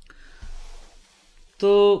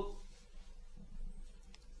 तो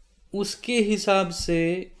उसके हिसाब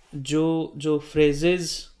से जो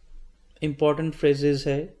फ्रेजेस, इम्पोर्टेंट फ्रेजेस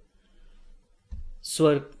है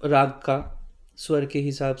स्वर, राग का स्वर के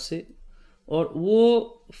हिसाब से, और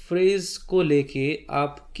वो फ्रेज को लेके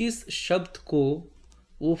आप किस शब्द को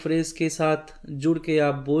वो फ्रेज के साथ जुड़ के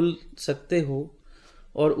आप बोल सकते हो,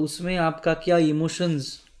 और उसमें आपका क्या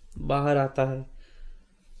इमोशंस बाहर आता है,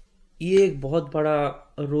 ये एक बहुत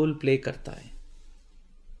बड़ा रोल प्ले करता है।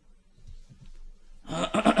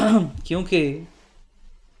 क्योंकि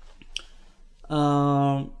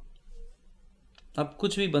आप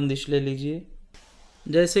कुछ भी बंदिश ले लीजिए,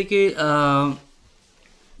 जैसे कि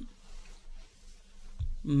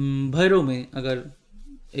भैरव में अगर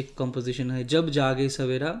एक कंपोजिशन है, जब जागे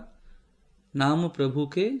सवेरा नाम प्रभु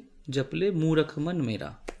के जपले मूरख मन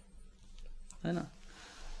मेरा, है ना।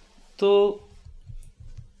 तो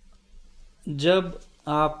जब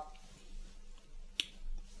आप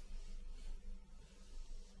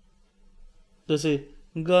जैसे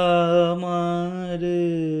गा मा रे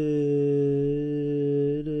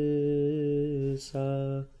रे सा,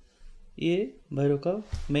 ये भैरव का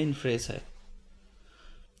मेन फ्रेज है।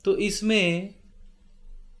 तो इसमें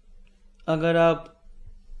अगर आप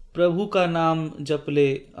प्रभु का नाम जप ले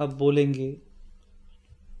आप बोलेंगे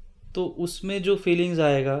तो उसमें जो फीलिंग्स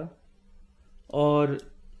आएगा, और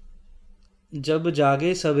जब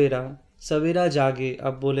जागे सवेरा, सवेरा जागे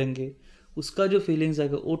आप बोलेंगे, उसका जो फीलिंग्स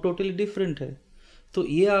आएगा वो टोटली डिफरेंट है। तो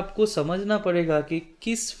ये आपको समझना पड़ेगा कि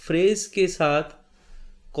किस फ्रेज के साथ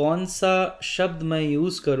कौन सा शब्द मैं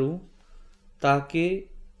यूज़ करूं, ताकि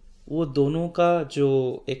वो दोनों का जो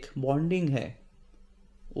एक बॉन्डिंग है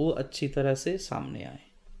वो अच्छी तरह से सामने आए,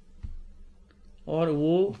 और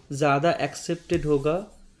वो ज़्यादा एक्सेप्टेड होगा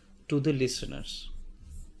टू द लिसनर्स।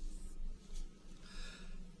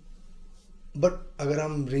 बट अगर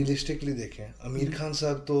हम रियलिस्टिकली देखें, आमिर खान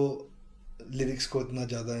साहब तो लिरिक्स को इतना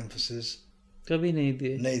ज़्यादा एम्फोसिस कभी नहीं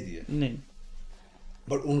दिए नहीं।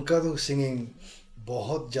 बट उनका तो सिंगिंग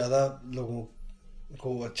बहुत ज़्यादा लोगों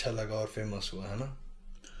को अच्छा लगा और फेमस हुआ, है ना।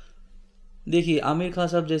 देखिए आमिर खान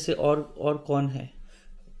साहब जैसे और कौन है,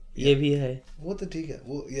 ये भी है। वो तो ठीक है,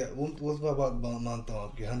 वो मैं बात मानता हूँ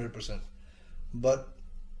आपकी 100%। बट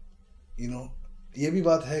ये भी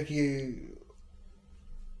बात है कि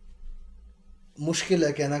मुश्किल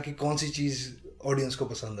है कहना कि कौन सी चीज़ ऑडियंस को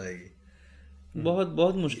पसंद आएगी। बहुत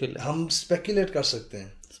बहुत मुश्किल है। हम स्पेकुलेट कर सकते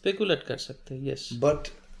हैं, यस, बट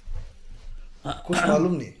कुछ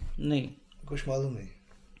मालूम नहीं।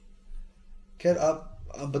 खैर आप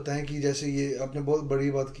बताएं कि जैसे ये आपने बहुत बड़ी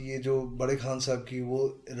बात की, ये जो बड़े खान साहब की,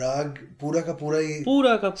 वो राग पूरा का पूरा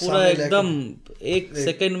एकदम एक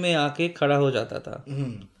सेकंड में आके खड़ा हो जाता था।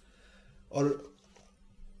 और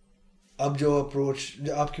अब जो अप्रोच,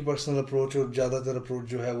 आपकी पर्सनल अप्रोच और ज़्यादातर अप्रोच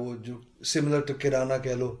जो है वो जो सिमिलर टू किराना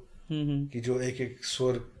कह लो, कि जो एक एक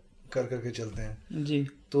स्वर कर करके चलते हैं जी।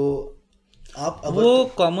 तो आप वो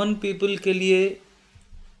कॉमन पीपल के लिए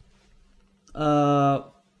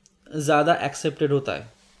ज़्यादा एक्सेप्टेड होता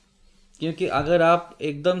है, क्योंकि अगर आप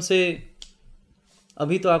एकदम से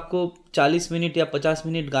अभी तो आपको 40 मिनट या 50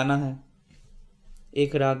 मिनट गाना है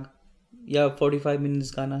एक राग, या 45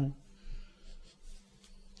 मिनट्स गाना है,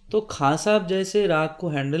 तो खान साहब जैसे राग को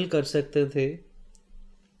हैंडल कर सकते थे,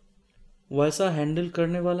 वैसा हैंडल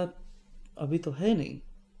करने वाला अभी तो है नहीं।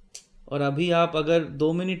 और अभी आप अगर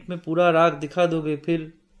 2 मिनट में पूरा राग दिखा दोगे,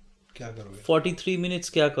 फिर क्या करोगे? 43 मिनट्स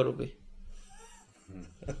क्या करोगे?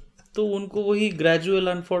 तो उनको वही ग्रेजुअल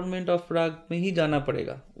अनफोल्डमेंट ऑफ राग में ही जाना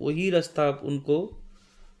पड़ेगा, वही रास्ता उनको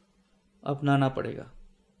अपनाना पड़ेगा।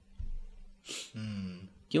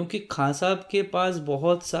 क्योंकि खान साहब के पास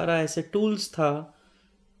बहुत सारा ऐसे टूल्स था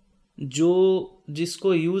जो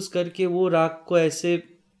जिसको यूज करके वो राग को ऐसे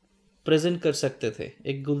प्रेजेंट कर सकते थे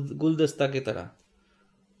एक गुलदस्ता की तरह।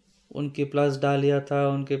 उनके पास डालिया था,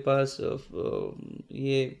 उनके पास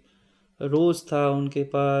ये रोज था, उनके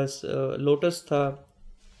पास लोटस था,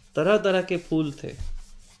 तरह तरह के फूल थे,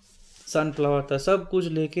 सनफ्लावर था, सब कुछ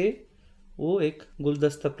लेके वो एक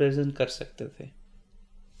गुलदस्ता प्रेजेंट कर सकते थे।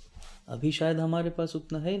 अभी शायद हमारे पास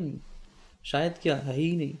उतना है नहीं, शायद क्या है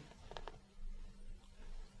ही नहीं।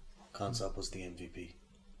 खान साहब was the MVP।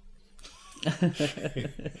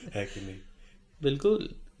 है कि नहीं? बिल्कुल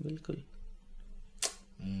बिल्कुल।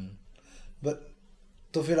 बट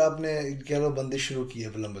तो फिर आपने कह लो बंदिश शुरू की है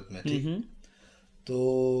विलंबित में, ठीक? तो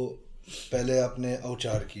पहले आपने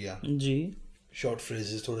औचार किया जी, शॉर्ट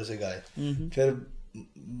फ्रेजेस थोड़े से गाए, फिर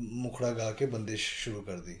मुखड़ा गा के बंदिश शुरू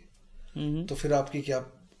कर दी। तो फिर आपकी क्या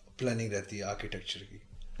प्लानिंग रहती है आर्किटेक्चर की?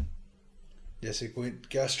 जैसे कोई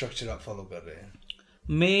क्या स्ट्रक्चर आप फॉलो कर रहे हैं?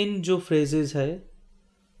 मेन जो फ्रेजेस है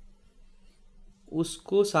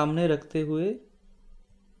उसको सामने रखते हुए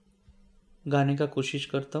गाने का कोशिश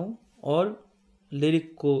करता हूँ, और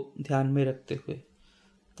लिरिक को ध्यान में रखते हुए,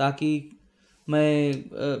 ताकि मैं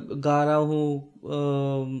गा रहा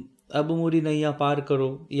हूँ अब मोरी नैया पार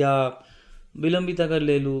करो, या विलंबित अगर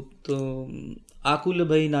ले लूँ तो आकुल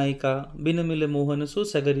भई नायिका बिन मिले मोहन सो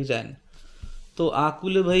सगरी जान। तो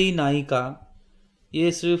आकुल भई नायिका,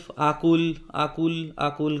 ये सिर्फ आकुल आकुल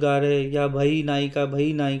आकुल गा रहे, या भई नायिका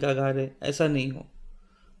गा रहे, ऐसा नहीं हो।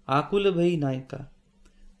 आकुल भई नायिका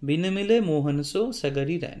बिन मिले मोहन सो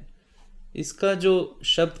सगरी रैन, इसका जो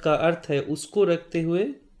शब्द का अर्थ है उसको रखते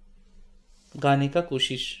हुए गाने का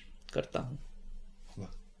कोशिश करता हूँ।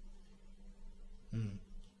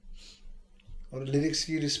 और लिरिक्स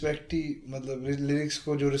की रिस्पेक्ट ही, मतलब लिरिक्स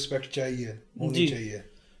को जो रिस्पेक्ट चाहिए होनी जी। चाहिए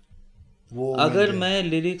वो अगर मैं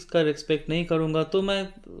लिरिक्स का रिस्पेक्ट नहीं करूँगा तो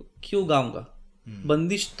मैं क्यों गाऊंगा?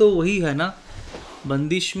 बंदिश तो वही है ना।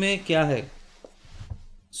 बंदिश में क्या है?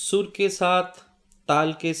 सुर के साथ,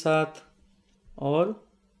 ताल के साथ और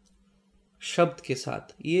शब्द के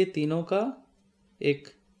साथ, ये तीनों का एक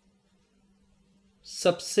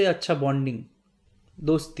सबसे अच्छा बॉन्डिंग,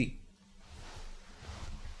 दोस्ती।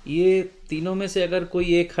 ये तीनों में से अगर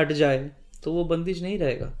कोई एक हट जाए तो वो बंदिश नहीं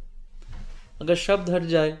रहेगा। अगर शब्द हट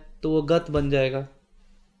जाए तो वो गत बन जाएगा।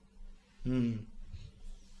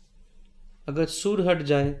 अगर सुर हट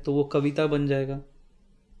जाए तो वो कविता बन जाएगा।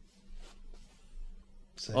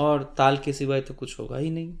 और ताल के सिवाय तो कुछ होगा ही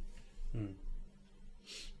नहीं।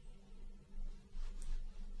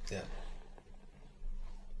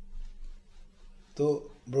 तो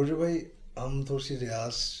ब्रोजो भाई, हम थोड़ी सी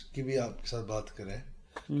रियाज की भी आपके साथ बात करें,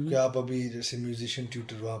 क्योंकि आप अभी जैसे म्यूजिशियन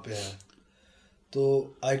ट्यूटर वहाँ पे हैं,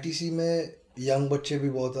 तो आईटीसी में यंग बच्चे भी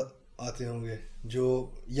बहुत आते होंगे,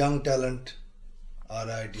 जो यंग टैलेंट आ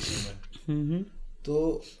रहा है आईटीसी में।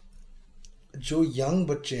 तो जो यंग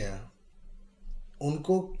बच्चे हैं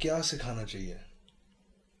उनको क्या सिखाना चाहिए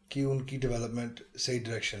कि उनकी डेवलपमेंट सही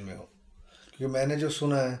डायरेक्शन में हो? क्योंकि मैंने जो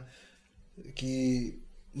सुना है कि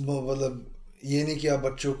मतलब ये नहीं कि आप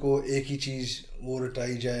बच्चों को एक ही चीज़ वो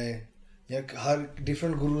रटाई जाए, या हर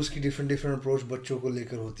डिफरेंट गुरुज की डिफरेंट अप्रोच बच्चों को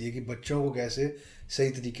लेकर होती है कि बच्चों को कैसे सही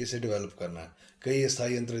तरीके से डेवलप करना है। कई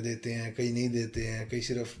स्थायी यंत्र देते हैं, कई नहीं देते हैं, कई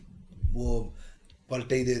सिर्फ वो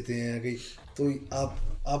पलटे ही देते हैं, कई। तो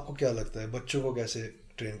आपको क्या लगता है बच्चों को कैसे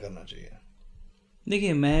ट्रेन करना चाहिए?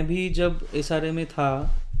 देखिए, मैं भी जब SRA में था,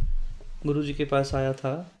 गुरुजी के पास आया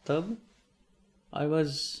था, तब आई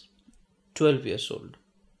वॉज 12 years old।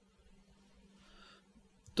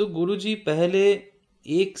 तो गुरुजी पहले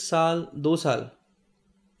 1 साल 2 साल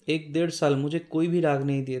 1-1.5 साल मुझे कोई भी राग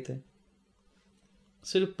नहीं दिए थे।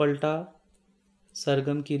 सिर्फ पलटा,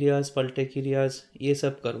 सरगम की रियाज, पलटे की रियाज, ये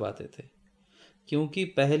सब करवाते थे। क्योंकि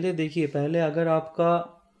पहले देखिए, पहले अगर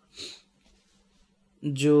आपका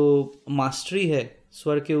जो मास्टरी है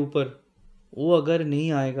स्वर के ऊपर, वो अगर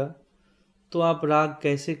नहीं आएगा तो आप राग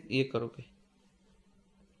कैसे ये करोगे?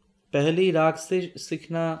 पहले ही राग से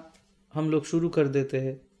सीखना हम लोग शुरू कर देते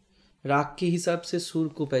हैं, राग के हिसाब से सुर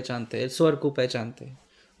को पहचानते हैं, स्वर को पहचानते हैं।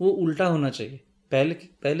 वो उल्टा होना चाहिए।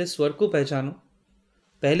 पहले स्वर को पहचानो,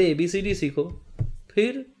 पहले ABCD सीखो,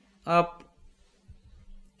 फिर आप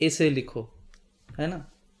ऐसे लिखो, है ना?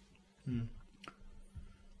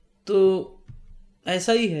 तो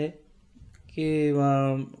ऐसा ही है कि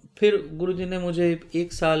फिर गुरुजी ने मुझे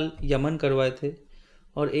 1 साल यमन करवाए थे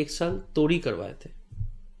और 1 साल तोड़ी करवाए थे।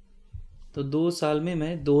 तो 2 साल में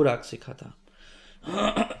मैं 2 राग सीखा था।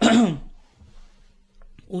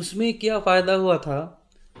 उसमें क्या फ़ायदा हुआ था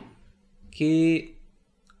कि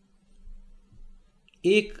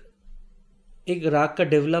एक राग का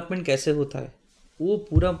डेवलपमेंट कैसे होता है वो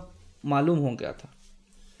पूरा मालूम हो गया था,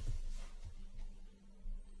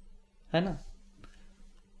 है ना?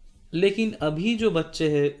 लेकिन अभी जो बच्चे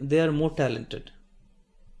हैं, दे आर मोर टैलेंटेड,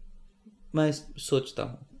 मैं सोचता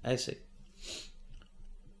हूँ ऐसे।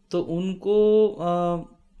 तो उनको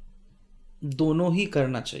दोनों ही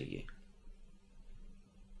करना चाहिए।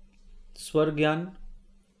 स्वर ज्ञान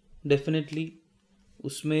डेफिनेटली,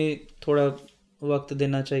 उसमें थोड़ा वक्त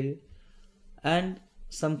देना चाहिए, एंड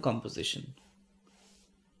सम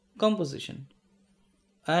कंपोजिशन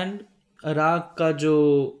एंड राग का जो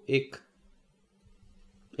एक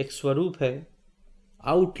स्वरूप है,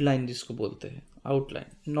 आउटलाइन जिसको बोलते हैं, outline,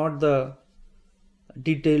 not the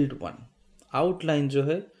detailed one. Outline जो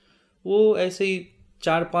है वो ऐसे ही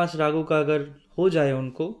 4-5 रागों का अगर हो जाए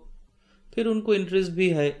उनको, फिर उनको इंटरेस्ट भी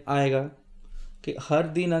है आएगा। कि हर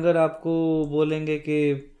दिन अगर आपको बोलेंगे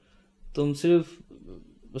कि तुम सिर्फ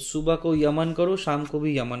सुबह को यमन करो, शाम को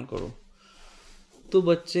भी यमन करो, तो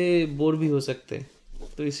बच्चे बोर भी हो सकते हैं।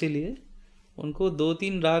 तो इसीलिए उनको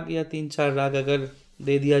 2-3 राग या 3-4 राग अगर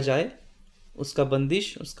दे दिया जाए, उसका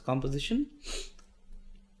बंदिश, उसका कंपोजिशन,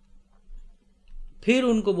 फिर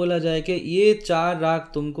उनको बोला जाए कि ये 4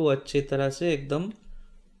 राग तुमको अच्छे तरह से एकदम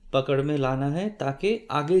पकड़ में लाना है ताकि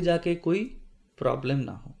आगे जाके कोई प्रॉब्लम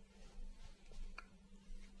ना हो।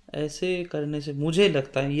 ऐसे करने से मुझे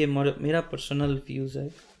लगता है, ये मेरा पर्सनल व्यूज है,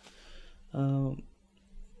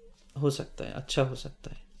 हो सकता है, अच्छा हो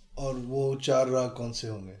सकता है। और वो 4 राग कौन से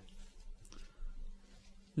होंगे?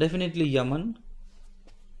 डेफिनेटली यमन,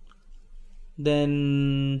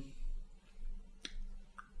 देन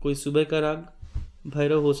कोई सुबह का राग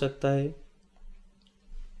भैरव हो सकता है,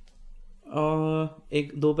 और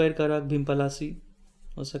एक दोपहर का राग भीमपलासी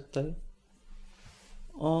हो सकता है,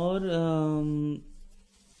 और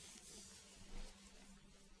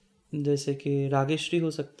जैसे कि रागेश्वरी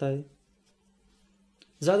हो सकता है।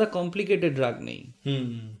 ज़्यादा कॉम्प्लिकेटेड राग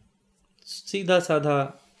नहीं, सीधा साधा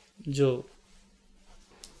जो,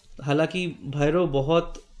 हालांकि भैरव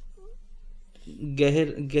बहुत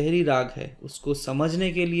गहरी राग है, उसको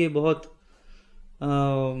समझने के लिए बहुत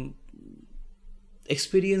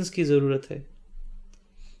एक्सपीरियंस की ज़रूरत है,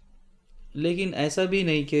 लेकिन ऐसा भी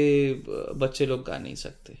नहीं कि बच्चे लोग गा नहीं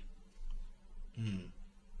सकते।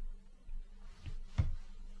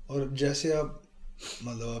 और जैसे आप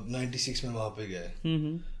मतलब आप 96 में वहाँ पे गए,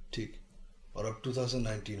 ठीक, और अब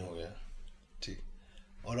 2019 हो गया, ठीक,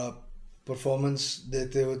 और आप परफॉर्मेंस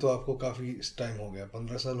देते हुए तो आपको काफ़ी टाइम हो गया,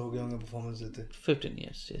 15 साल हो गए होंगे परफॉर्मेंस देते, 15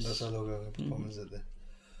 years, yes. 10 साल हो गए होंगे परफॉर्मेंस देते।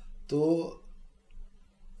 तो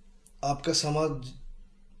आपका समाज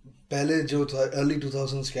पहले जो था अर्ली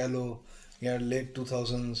 2000s कह लो या लेट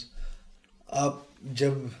 2000s, आप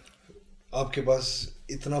जब आपके पास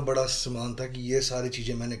इतना बड़ा सामान था कि ये सारी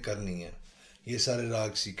चीज़ें मैंने करनी है, ये सारे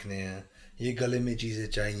राग सीखने हैं, ये गले में चीज़ें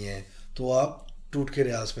चाहिए, तो आप टूट के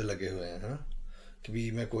रियाज पे लगे हुए हैं, हाँ, कि भी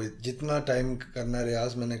मैं कोई जितना टाइम करना है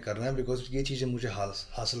रियाज मैंने करना है, बिकॉज ये चीज़ें मुझे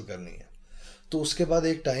हासिल करनी है। तो उसके बाद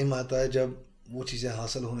एक टाइम आता है जब वो चीज़ें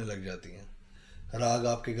हासिल होने लग जाती हैं, राग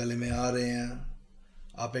आपके गले में आ रहे हैं,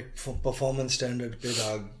 आप एक परफॉर्मेंस स्टैंडर्ड पे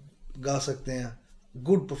राग गा सकते हैं,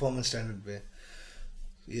 गुड परफॉर्मेंस स्टैंडर्ड पे,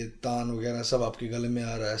 ये तान वगैरह सब आपके गले में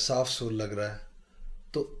आ रहा है, साफ सुर लग रहा है।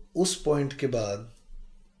 तो उस पॉइंट के बाद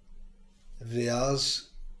रियाज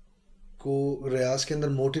के अंदर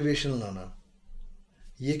मोटिवेशन लाना,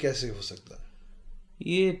 ये कैसे हो सकता है?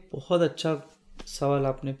 ये बहुत अच्छा सवाल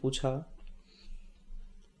आपने पूछा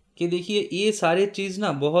कि देखिए, ये सारे चीज़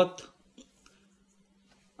ना बहुत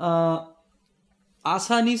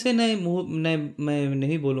आसानी से मैं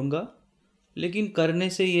नहीं बोलूँगा, लेकिन करने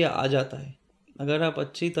से ये आ जाता है। अगर आप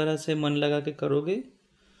अच्छी तरह से मन लगा के करोगे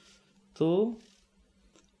तो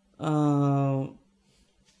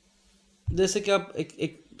जैसे कि आप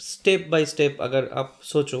एक स्टेप बाय स्टेप अगर आप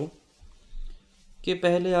सोचो कि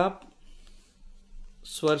पहले आप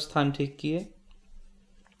स्वर स्थान ठीक किए,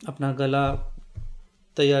 अपना गला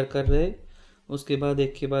तैयार कर रहे, उसके बाद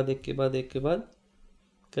एक के बाद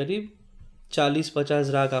करीब 40-50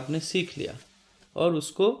 राग आपने सीख लिया, और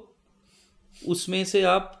उसमें से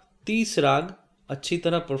आप 30 राग अच्छी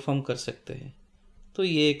तरह परफॉर्म कर सकते हैं। तो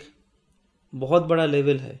ये एक बहुत बड़ा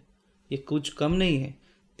लेवल है, ये कुछ कम नहीं है।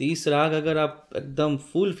 30 राग अगर आप एकदम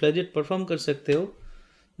फुल फ्लेजेड परफॉर्म कर सकते हो,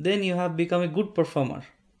 then you have become a good performer,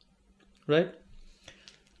 right.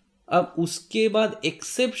 अब उसके बाद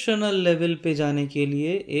एक्सेप्शनल लेवल पे जाने के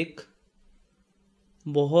लिए एक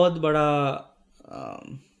बहुत बड़ा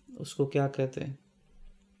उसको क्या कहते हैं,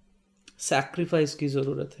 सैक्रिफाइस की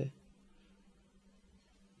ज़रूरत है।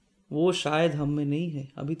 वो शायद हम में नहीं है,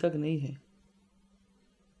 अभी तक नहीं है,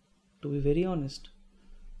 टू बी वेरी ऑनेस्ट।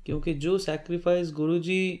 क्योंकि जो सैक्रिफाइस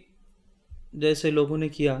गुरुजी जैसे लोगों ने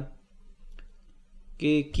किया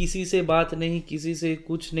कि किसी से बात नहीं, किसी से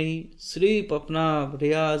कुछ नहीं, सिर्फ अपना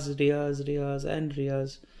रियाज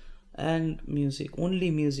एंड म्यूज़िक,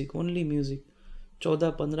 ओनली म्यूज़िक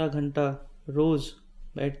 14-15 घंटा रोज़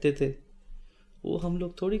बैठते थे, वो हम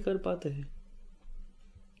लोग थोड़ी कर पाते हैं।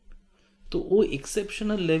 तो वो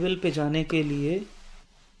एक्सेप्शनल लेवल पे जाने के लिए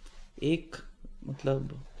एक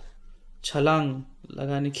मतलब छलांग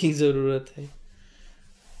लगाने की ज़रूरत है।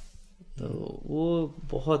 तो वो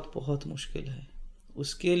बहुत बहुत मुश्किल है।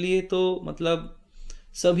 उसके लिए तो मतलब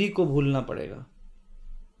सभी को भूलना पड़ेगा,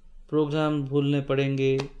 प्रोग्राम भूलने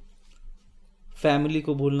पड़ेंगे, फैमिली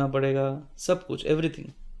को भूलना पड़ेगा, सब कुछ, एवरीथिंग।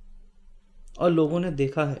 और लोगों ने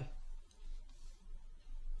देखा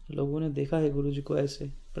है गुरुजी को ऐसे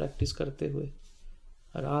प्रैक्टिस करते हुए,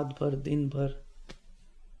 रात भर दिन भर।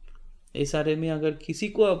 इस सारे में अगर किसी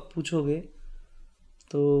को आप पूछोगे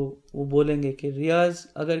तो वो बोलेंगे कि रियाज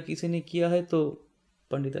अगर किसी ने किया है तो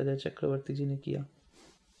पंडित अजय चक्रवर्ती जी ने किया।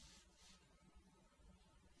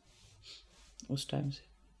 उस टाइम से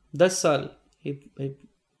 10 साल he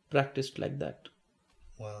practiced like that.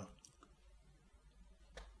 Wow.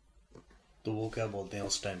 तो वो क्या बोलते हैं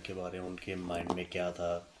उस टाइम के बारे में, उनके माइंड में क्या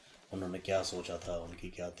था, उन्होंने क्या सोचा था, उनकी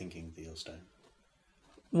क्या थिंकिंग थी उस टाइम?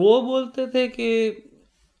 वो बोलते थे कि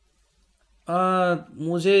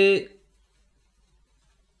मुझे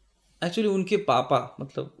एक्चुअली उनके पापा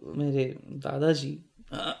मतलब मेरे दादाजी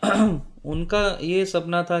उनका ये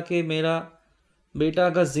सपना था कि मेरा बेटा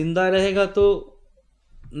अगर जिंदा रहेगा तो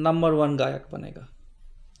नंबर 1 गायक बनेगा,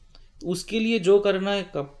 उसके लिए जो करना है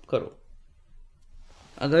कब करो,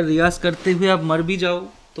 अगर रियाज करते हुए आप मर भी जाओ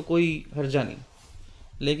तो कोई हर्जा नहीं,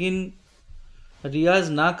 लेकिन रियाज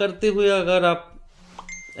ना करते हुए अगर आप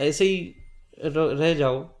ऐसे ही रह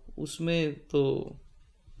जाओ उसमें तो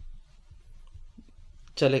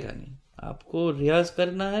चलेगा नहीं, आपको रियाज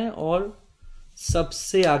करना है और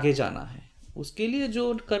सबसे आगे जाना है, उसके लिए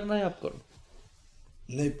जो करना है आप करो।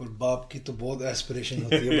 नहीं, पर बाप की तो बहुत एस्पिरेशन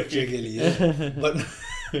होती है बच्चे के लिए, पर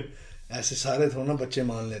ऐसे सारे थोड़ा ना बच्चे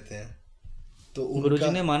मान लेते हैं, तो गुरुजी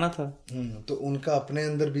ने माना था। तो उनका अपने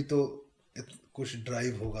अंदर भी तो कुछ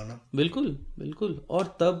ड्राइव होगा ना। बिल्कुल बिल्कुल,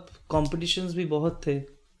 और तब कॉम्पिटिशन्स भी बहुत थे,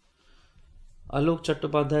 आलोक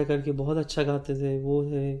चट्टोपाध्याय करके बहुत अच्छा गाते थे वो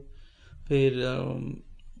थे, फिर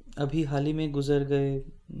अभी हाल ही में गुजर गए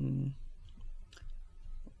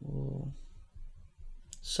वो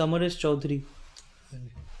समरेश चौधरी,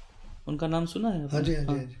 उनका नाम सुना है आपने? हाँ जी, हाँ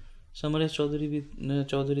जी, हाँ जी। समरेश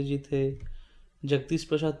चौधरी जी थे, जगदीश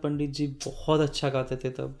प्रसाद पंडित जी बहुत अच्छा गाते थे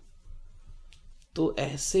तब, तो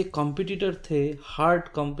ऐसे कॉम्पिटिटर थे, हार्ड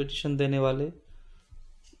कंपटीशन देने वाले।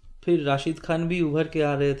 फिर राशिद खान भी उभर के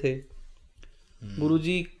आ रहे थे।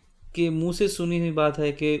 गुरुजी के मुंह से सुनी हुई बात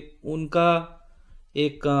है कि उनका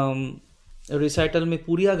एक रिसाइटल में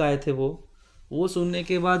पूरिया गाए थे वो सुनने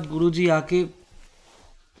के बाद गुरुजी आके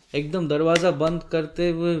एकदम दरवाज़ा बंद करते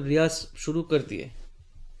हुए रियाज शुरू कर दिए।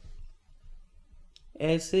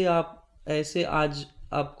 ऐसे आज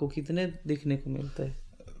आपको कितने देखने को मिलता है।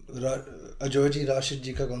 अजय जी राशिद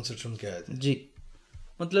जी का कॉन्सर्ट सुन के आए थे जी,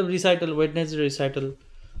 मतलब रिसाइटल, वेडनेसडे रिसाइटल,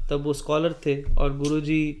 तब वो स्कॉलर थे और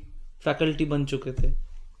गुरुजी फैकल्टी बन चुके थे,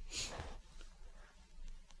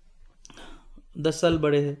 10 साल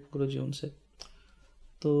बड़े हैं गुरुजी उनसे।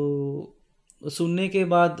 तो सुनने के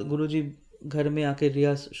बाद गुरुजी घर में आके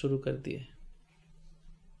रियाज शुरू कर दिए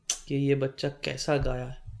कि ये बच्चा कैसा गाया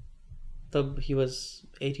है। तब he was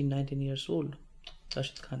 18-19 years old,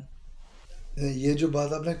 Rashid Khan. ये जो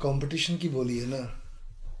बात आपने कंपटीशन की बोली है ना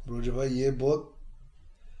ब्रोजे भाई, ये बहुत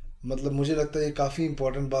मतलब मुझे लगता है ये काफ़ी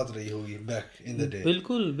इंपॉर्टेंट बात रही होगी बैक इन द डे।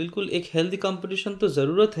 बिल्कुल बिल्कुल, एक हेल्दी कंपटीशन तो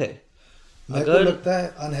ज़रूरत है। मेरे को लगता है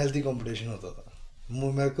अनहेल्दी कंपटीशन होता था,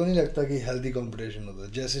 मेरे को नहीं लगता कि हेल्दी कंपटीशन होता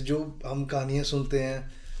है। जैसे जो हम कहानियाँ सुनते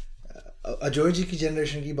हैं, अजय जी की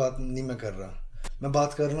जनरेशन की बात नहीं मैं कर रहा, मैं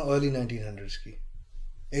बात कर रहा हूँ अर्ली 1900s की,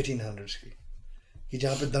 1800s की, कि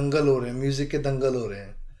जहाँ पे दंगल हो रहे हैं, म्यूज़िक के दंगल हो रहे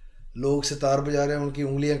हैं, लोग सितार बजा रहे हैं, उनकी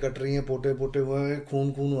उंगलियां कट रही हैं, पोटे पोटे हुए हैं,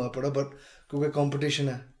 खून हुआ पड़ा, बट क्योंकि कंपटीशन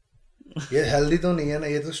है। ये हेल्दी तो नहीं है ना।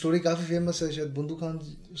 ये तो स्टोरी काफ़ी फेमस है, शायद बंदू खान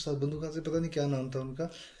से पता नहीं क्या नाम था उनका।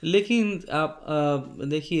 लेकिन आप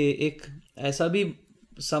देखिए, एक ऐसा भी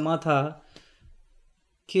समा था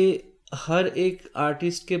कि हर एक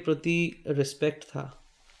आर्टिस्ट के प्रति रिस्पेक्ट था,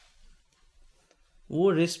 वो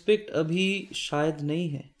रिस्पेक्ट अभी शायद नहीं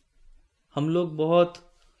है। हम लोग बहुत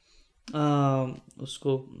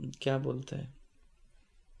उसको क्या बोलते हैं,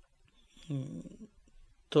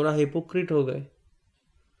 थोड़ा हिपोक्रिट हो गए।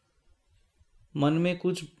 मन में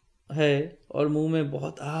कुछ है और मुंह में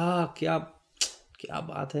बहुत क्या क्या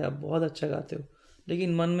बात है, आप बहुत अच्छा गाते हो,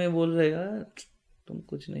 लेकिन मन में बोल रहे यार तुम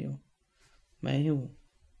कुछ नहीं हो, मैं ही हूँ।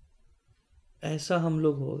 ऐसा हम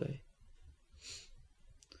लोग हो गए,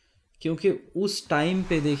 क्योंकि उस टाइम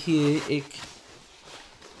पे देखिए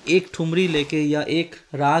एक ठुमरी लेके या एक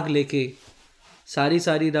राग लेके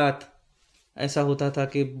सारी रात ऐसा होता था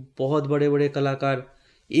कि बहुत बड़े बड़े कलाकार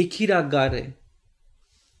एक ही राग गा रहे।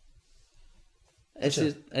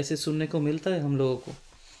 ऐसे सुनने को मिलता है हम लोगों को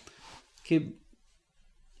कि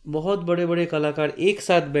बहुत बड़े बड़े कलाकार एक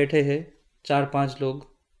साथ बैठे हैं, 4-5 लोग,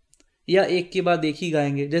 या एक के बाद एक ही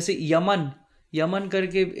गाएंगे। जैसे यमन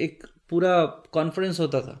करके एक पूरा कॉन्फ्रेंस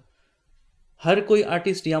होता था, हर कोई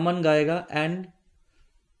artist Yemen गाएगा and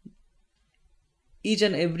each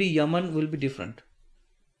and every Yemen will be different.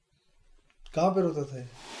 कहाँ पर होता था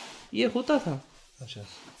ये? होता था, अच्छा,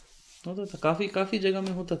 होता था, काफ़ी जगह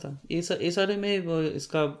में होता था। ये सारे में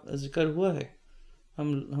इसका जिक्र हुआ है,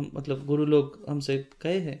 हम मतलब गुरु लोग हमसे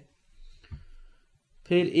कहे हैं।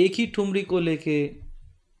 फिर एक ही ठुमरी को लेके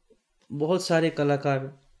बहुत सारे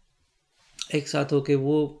कलाकार एक साथ होके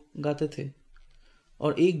वो गाते थे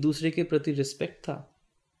और एक दूसरे के प्रति रिस्पेक्ट था।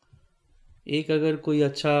 एक अगर कोई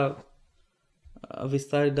अच्छा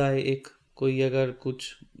विस्तार गाए, एक कोई अगर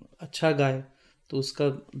कुछ अच्छा गाए, तो उसका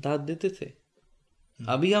दाद देते थे।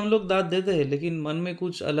 अभी हम लोग दाद देते हैं लेकिन मन में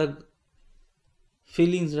कुछ अलग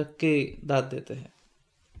फीलिंग्स रख के दाद देते हैं।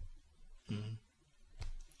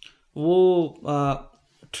 वो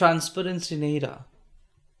ट्रांसपेरेंसी नहीं रहा।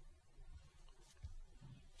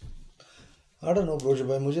 आई डोंट नो ब्रोज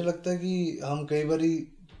भाई, मुझे लगता है कि हम कई बार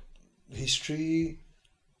हिस्ट्री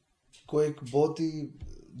को एक बहुत ही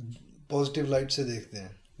पॉजिटिव लाइट से देखते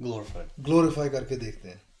हैं, ग्लोरीफाई करके देखते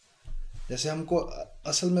हैं, जैसे हमको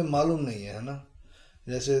असल में मालूम नहीं है ना।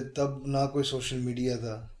 जैसे तब ना कोई सोशल मीडिया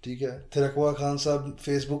था, ठीक है, थिरकवा खान साहब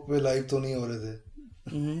फेसबुक पे लाइव तो नहीं हो रहे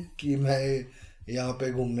थे कि मैं यहाँ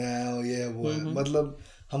पे घूमने आया हूँ, ये वो है, मतलब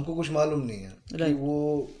हमको कुछ मालूम नहीं है कि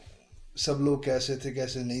वो सब लोग कैसे थे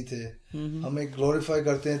कैसे नहीं थे। हम एक ग्लोरीफाई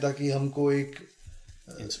करते हैं ताकि हमको एक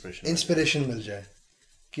इंस्पिरेशन मिल जाए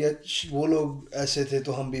कि वो लोग ऐसे थे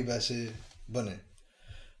तो हम भी वैसे बने।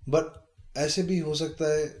 बट ऐसे भी हो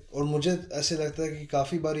सकता है, और मुझे ऐसे लगता है कि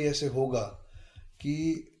काफ़ी बारी ऐसे होगा कि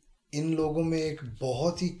इन लोगों में एक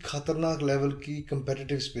बहुत ही खतरनाक लेवल की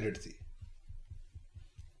कंपेटिटिव स्पिरिट थी।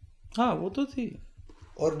 हाँ वो तो थी।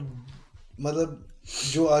 और मतलब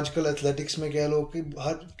जो आजकल एथलेटिक्स में कह लो कि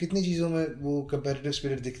हर कितनी चीज़ों में वो कंपेटिटिव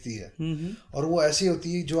स्पिरिट दिखती है, और वो ऐसी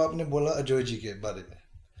होती है जो आपने बोला अजय जी के बारे में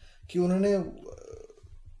कि उन्होंने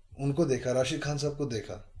उनको देखा, राशिद खान साहब को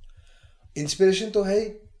देखा, इंस्पिरेशन तो है ही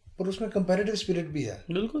पर उसमें कंपेटिटिव स्पिरिट भी है।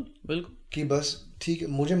 बिल्कुल बिल्कुल, कि बस ठीक है,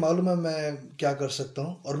 मुझे मालूम है मैं क्या कर सकता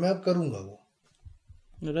हूँ और मैं अब करूँगा वो,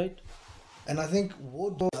 राइट। एंड आई थिंक वो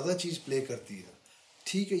दो ज़्यादा चीज़ प्ले करती है।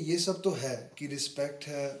 ठीक है, ये सब तो है कि रिस्पेक्ट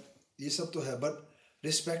है, ये सब तो है, बट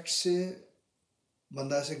रिस्पेक्ट से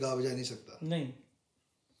बंदा ऐसे गा बजा नहीं सकता। नहीं,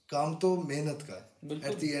 काम तो मेहनत का है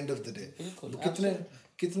at the end of the day.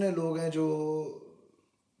 कितने लोग हैं जो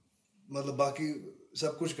मतलब बाकी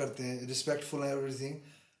सब कुछ करते हैं, रिस्पेक्टफुल है एवरीथिंग,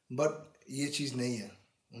 बट ये चीज़ नहीं है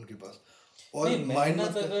उनके पास। और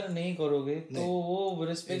मेहनत अगर नहीं करोगे तो वो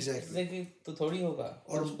रिस्पेक्ट तो थोड़ी होगा,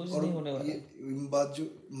 और कुछ नहीं होने वाला। ये बात जो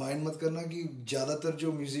माइंड मत करना कि ज़्यादातर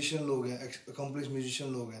जो म्यूजिशियन लोग हैं, अकम्प्लिश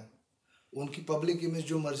म्यूजिशियन लोग हैं, उनकी पब्लिक इमेज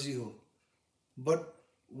जो मर्जी हो, बट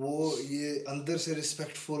वो ये अंदर से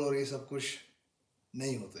रिस्पेक्टफुल और ये सब कुछ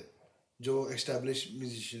नहीं होते। जो एस्टैब्लिश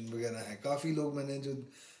म्यूजिशियन वगैरह हैं, काफ़ी लोग मैंने जो,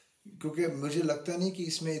 क्योंकि मुझे लगता नहीं कि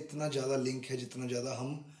इसमें इतना ज़्यादा लिंक है जितना ज़्यादा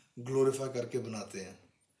हम ग्लोरीफाई करके बनाते हैं।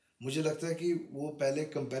 मुझे लगता है कि वो पहले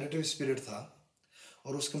कंपैरेटिव स्पिरिट था,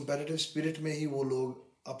 और उस कंपैरेटिव स्पिरिट में ही वो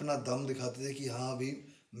लोग अपना दम दिखाते थे कि हाँ अभी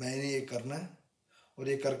मैंने ये करना है और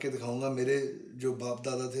ये करके दिखाऊंगा। मेरे जो बाप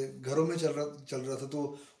दादा थे, घरों में चल रहा था,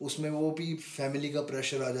 तो उसमें वो भी फैमिली का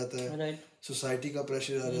प्रेशर आ जाता है, सोसाइटी का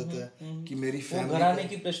प्रेशर आ जाता है कि मेरी फैमिली, घराने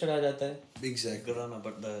की प्रेशर आ जाता है। Exactly.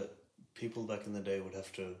 But the people back in the day would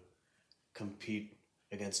have to compete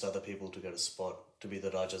against other people to get a spot to be the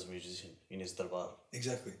Raja's musician in his darbar.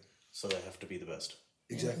 Exactly. So they have to be the best.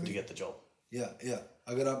 Exactly. To get the job. Yeah.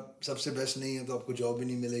 अगर आप सबसे best नहीं है तो आपको job भी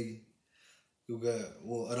नहीं मिलेगी, क्योंकि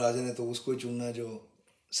वो राजा ने तो उसको ही चुनना है जो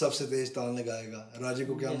सबसे तेज ताल लगाएगा। राजे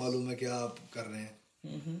को क्या मालूम है क्या आप कर रहे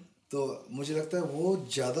हैं। तो मुझे लगता है वो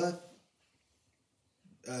ज़्यादा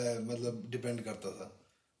मतलब डिपेंड करता था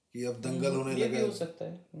कि अब दंगल होने लगा है, हो सकता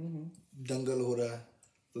है दंगल हो रहा है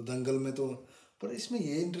तो दंगल में तो, पर इसमें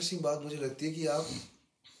ये इंटरेस्टिंग बात मुझे लगती है कि आप,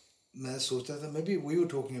 मैं सोचता था, मैं भी we were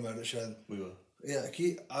talking about it शायद, या कि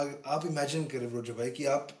आप इमेजिन करें ब्रोजो भाई कि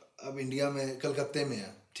आप अब इंडिया में कलकत्ते में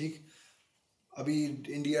हैं, ठीक, अभी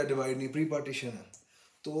इंडिया डिवाइड नहीं, प्री पार्टीशन है,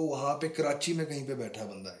 तो वहाँ पे कराची में कहीं पे बैठा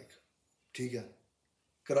बंदा एक, ठीक है,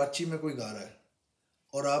 कराची में कोई गा रहा है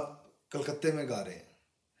और आप कलकत्ते में गा रहे हैं,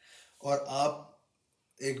 और आप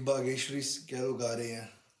एक बागेश्वरी कह लो गा रहे हैं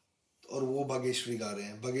और वो बागेश्वरी गा रहे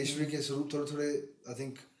हैं। बागेश्वरी के स्वरूप थोड़े थोड़े आई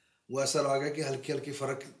थिंक वो ऐसा लगा कि हल्के हल्के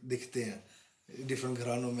फ़र्क दिखते हैं डिफरेंट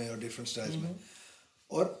घरानों में और डिफरेंट स्टाइल्स में।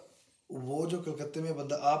 और वो जो कलकत्ते में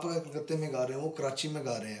बंदा, आप अगर कलकत्ते में गा रहे हैं, वो कराची में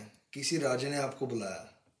गा रहे हैं, किसी राजे ने आपको बुलाया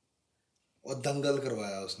और दंगल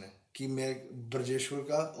करवाया उसने कि मैं ब्रजेश्वर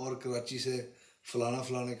का और कराची से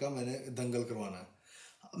फलाने का मैंने दंगल करवाना है।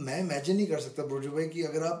 मैं इमेजिन नहीं कर सकता ब्रोजो भाई कि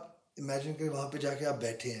अगर आप इमेजिन करें वहाँ पे जाके आप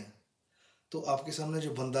बैठे हैं तो आपके सामने जो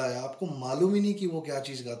बंदा है, आपको मालूम ही नहीं कि वो क्या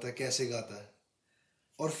चीज़ गाता है, कैसे गाता है,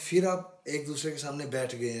 और फिर आप एक दूसरे के सामने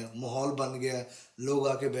बैठ गए हैं, माहौल बन गया है, लोग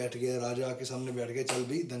आके बैठ गए, राजा आके सामने बैठ गए, चल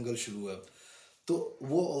भाई दंगल शुरू है। तो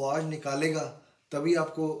वो आवाज़ निकालेगा तभी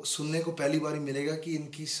आपको सुनने को पहली बार ही मिलेगा कि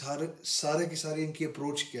इनकी सारे की सारी इनकी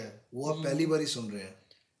अप्रोच क्या है, वो आप पहली बार ही सुन रहे हैं।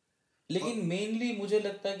 लेकिन मेनली मुझे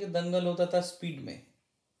लगता है कि दंगल होता था स्पीड में,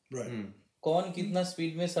 राइट, कौन कितना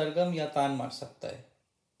स्पीड में सरगम या तान मार सकता है।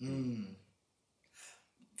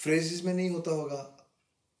 फ्रेजेस में नहीं होता होगा,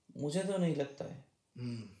 मुझे तो नहीं लगता है।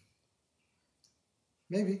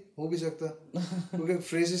 मे भी हो भी सकता क्योंकि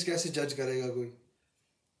फ्रेजेस कैसे जज करेगा कोई।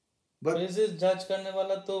 बट प्रेजेस जज करने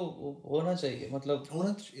वाला तो होना चाहिए, मतलब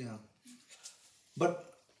होना चाहिए। बट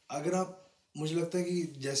अगर आप, मुझे लगता है कि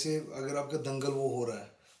जैसे अगर आपका दंगल वो हो रहा है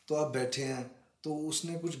तो आप बैठे हैं तो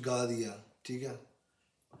उसने कुछ गा दिया, ठीक है,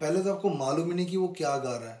 पहले तो आपको मालूम ही नहीं कि वो क्या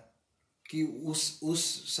गा रहा है, कि उस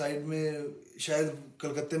साइड में शायद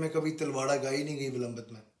कलकत्ते में कभी तिलवाड़ा गाई नहीं गई विलंबित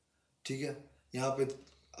में, ठीक है, यहाँ पे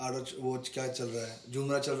वो क्या चल रहा है,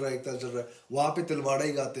 झुमरा चल रहा है, एक ताल चल रहा है, वहाँ पे तिलवाड़ा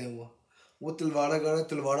ही गाते हैं। वो तिलवाड़ा गा रहा है,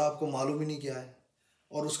 तिलवाड़ा आपको मालूम ही नहीं क्या है,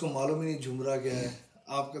 और उसको मालूम ही नहीं झुमरा क्या है,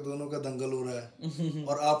 आपका दोनों का दंगल हो रहा है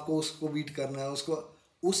और आपको उसको बीट करना है, उसको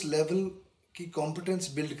उस लेवल की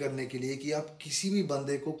कॉम्पिटेंस बिल्ड करने के लिए कि आप किसी भी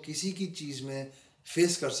बंदे को किसी की चीज़ में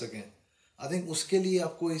फेस कर सकें। आई थिंक उसके लिए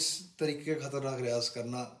आपको इस तरीके का खतरनाक रियाज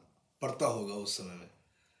करना पड़ता होगा उस समय में,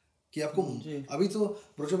 कि आपको अभी तो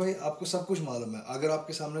ब्रोचो भाई आपको सब कुछ मालूम है, अगर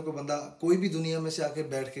आपके सामने कोई बंदा कोई भी दुनिया में से आके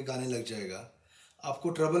बैठ के गाने लग जाएगा, आपको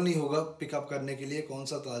ट्रबल नहीं होगा पिकअप करने के लिए कौन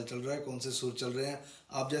सा ताल चल रहा है, कौन से सुर चल रहे हैं।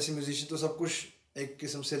 आप जैसे म्यूजिशियन तो सब कुछ एक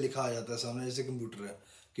किस्म से लिखा आ जाता है सामने, जैसे कंप्यूटर है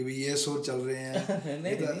कि भाई ये सुर चल रहे हैं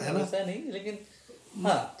नहीं, है ना, वैसा नहीं, लेकिन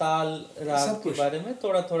हाँ ताल राग के बारे में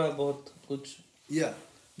थोड़ा थोड़ा बहुत कुछ या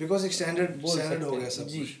बिकॉज एक स्टैंडर्ड बोल सकते हो गया हैं। सब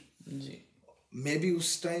जी कुछ। जी, मे बी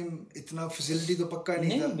उस टाइम इतना फैसिलिटी तो पक्का नहीं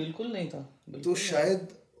नहीं था, बिल्कुल नहीं था, तो बिल्कुल शायद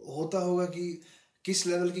होता होगा कि किस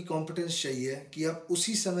लेवल की कॉम्पिटेंस चाहिए कि आप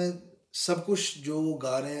उसी समय सब कुछ जो वो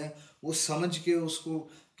गा रहे हैं वो समझ के उसको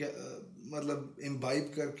मतलब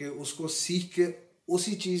इम्बाइब करके उसको सीख के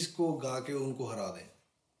उसी चीज़ को गा के उनको हरा दें।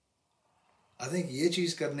 आई थिंक ये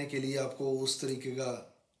चीज़ करने के लिए आपको उस तरीके का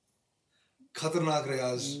खतरनाक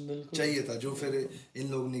रियाज बिल्कुल चाहिए था, जो फिर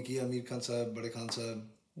इन लोगों ने किया, आमिर खान साहब, बड़े खान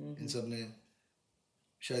साहब, इन सब ने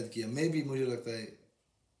शायद किया। मे भी मुझे लगता है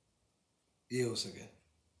ये हो सके।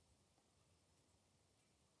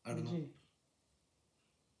 I don't know. जी,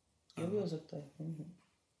 ये भी हो सकता है।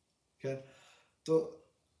 खैर, तो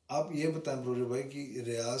आप ये बताएं ब्रोजो भाई कि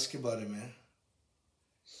रियाज के बारे में,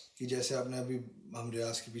 कि जैसे आपने अभी हम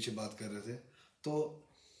रियाज के पीछे बात कर रहे थे, तो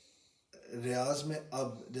रियाज में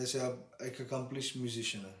अब जैसे आप एक अकम्पलिश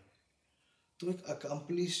म्यूजिशियन है, तो एक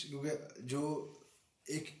अकम्पलिश क्योंकि जो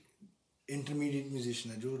एक इंटरमीडिएट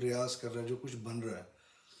म्यूजिशियन है जो रियाज कर रहा है, जो कुछ बन रहा है,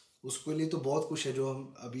 उसके लिए तो बहुत कुछ है जो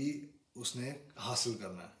हम अभी उसने हासिल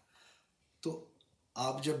करना है। तो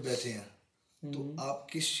आप जब बैठे हैं तो आप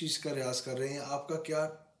किस चीज़ का रियाज कर रहे हैं, आपका क्या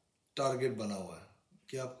टारगेट बना हुआ है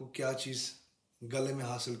कि आपको क्या चीज़ गले में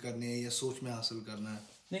हासिल करनी है या सोच में हासिल करना है?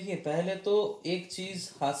 देखिए, पहले तो एक चीज़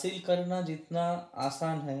हासिल करना जितना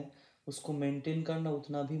आसान है उसको मेंटेन करना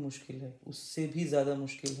उतना भी मुश्किल है, उससे भी ज़्यादा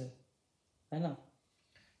मुश्किल है ना।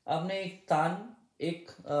 आपने एक तान,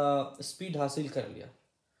 एक स्पीड हासिल कर लिया,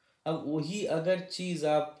 अब वही अगर चीज़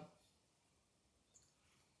आप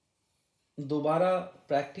दोबारा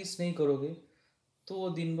प्रैक्टिस नहीं करोगे तो वो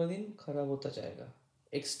दिन ब दिन खराब होता जाएगा।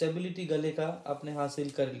 एक स्टेबिलिटी गले का आपने हासिल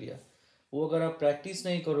कर लिया, वो अगर आप प्रैक्टिस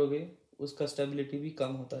नहीं करोगे उसका स्टेबिलिटी भी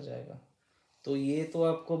कम होता जाएगा। तो ये तो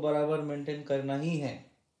आपको बराबर मेंटेन करना ही है,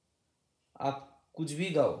 आप कुछ भी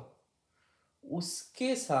गाओ।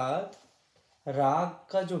 उसके साथ राग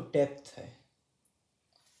का जो डेप्थ है,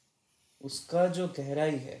 उसका जो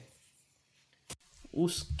गहराई है,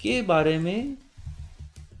 उसके बारे में,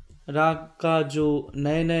 राग का जो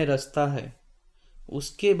नए नए रास्ता है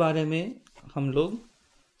उसके बारे में हम लोग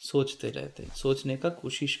सोचते रहते, सोचने का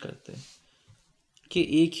कोशिश करते कि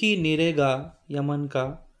एक ही निरेगा यमन का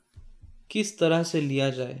किस तरह से लिया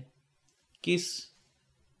जाए, किस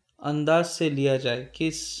अंदाज से लिया जाए,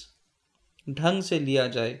 किस ढंग से लिया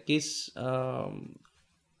जाए, किस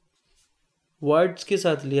वर्ड्स के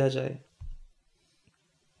साथ लिया जाए,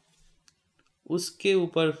 उसके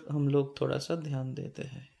ऊपर हम लोग थोड़ा सा ध्यान देते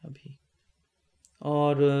हैं अभी।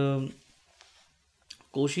 और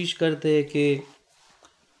कोशिश करते हैं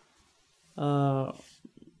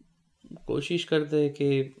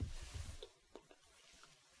कि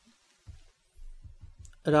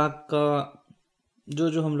राग का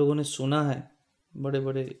जो हम लोगों ने सुना है बड़े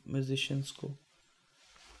बड़े म्यूजिशियंस को,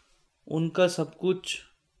 उनका सब कुछ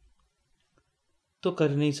तो कर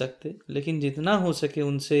नहीं सकते, लेकिन जितना हो सके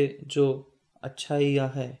उनसे जो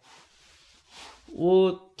अच्छाइयाँ है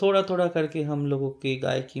वो थोड़ा थोड़ा करके हम लोगों की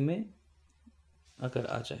गायकी में अगर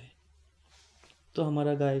आ जाए तो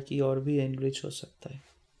हमारा गायकी और भी एनरिच हो सकता है।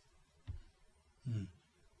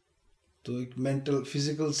 तो एक मेंटल,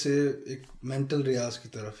 फिजिकल से एक मेंटल रियाज की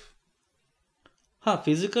तरफ। हाँ,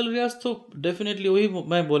 फिजिकल रियाज तो डेफिनेटली, वही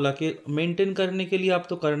मैं बोला कि मेंटेन करने के लिए आप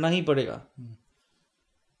तो करना ही पड़ेगा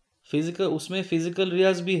फिजिकल, उसमें फिजिकल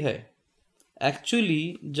रियाज भी है।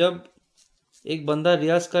 एक्चुअली जब एक बंदा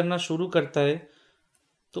रियाज करना शुरू करता है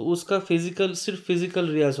तो उसका फिजिकल सिर्फ फिजिकल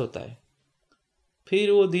रियाज होता है,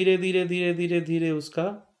 फिर वो धीरे धीरे धीरे धीरे धीरे उसका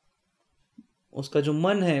उसका जो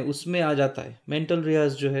मन है उसमें आ जाता है, मेंटल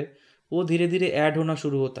रियाज जो है वो धीरे धीरे ऐड होना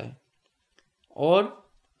शुरू होता है, और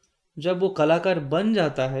जब वो कलाकार बन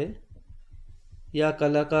जाता है या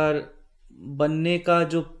कलाकार बनने का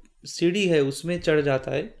जो सीढ़ी है उसमें चढ़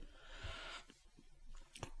जाता है,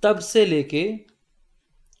 तब से लेके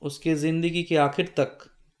उसके ज़िंदगी के आखिर तक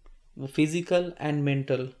वो फिजिकल एंड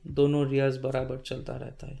मेंटल दोनों रियाज बराबर चलता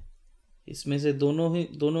रहता है। इसमें से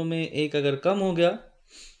दोनों में एक अगर कम हो गया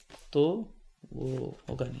तो वो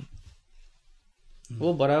होगा नहीं,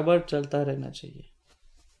 वो बराबर चलता रहना चाहिए।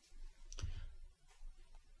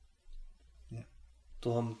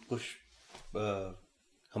 तो हम कुछ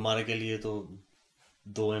हमारे के लिए तो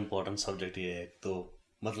 2 इम्पोर्टेंट सब्जेक्ट ये है, तो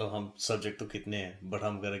मतलब हम सब्जेक्ट तो कितने हैं, बट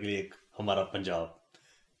हम करे के लिए एक हमारा पंजाब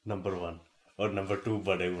नंबर 1 और नंबर 2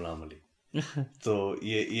 बड़े गुलाम अली। तो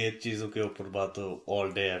ये चीज़ों के ऊपर बात तो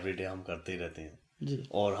ऑल डे एवरी डे हम करते ही रहते हैं जी।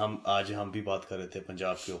 और आज हम भी बात कर रहे थे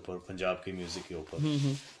पंजाब के ऊपर, पंजाब की म्यूज़िक के ऊपर,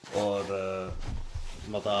 और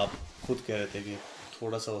मतलब आप खुद कह रहे थे कि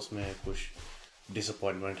थोड़ा सा उसमें कुछ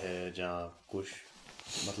डिसअपॉइंटमेंट है, जहाँ कुछ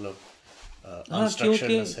मतलब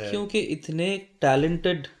अनस्ट्रक्चर्डनेस है। क्योंकि इतने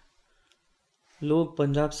टैलेंटेड लोग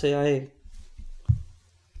पंजाब से आए,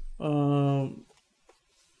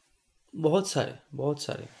 बहुत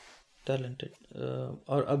सारे टैलेंटेड,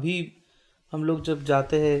 और अभी हम लोग जब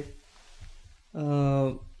जाते हैं,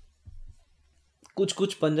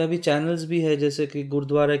 कुछ पंजाबी चैनल्स भी है, जैसे कि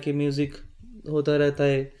गुरुद्वारा के म्यूज़िक होता रहता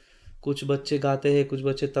है, कुछ बच्चे गाते हैं, कुछ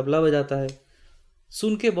बच्चे तबला बजाता है,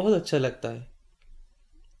 सुन के बहुत अच्छा लगता है।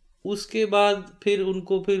 उसके बाद फिर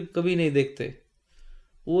उनको फिर कभी नहीं देखते,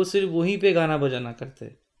 वो सिर्फ वहीं पे गाना बजाना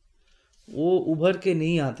करते, वो उभर के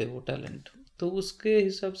नहीं आते वो टैलेंट। तो उसके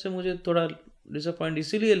हिसाब से मुझे थोड़ा डिसअपॉइंट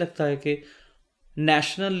इसीलिए लगता है कि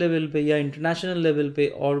नेशनल लेवल पे या इंटरनेशनल लेवल पे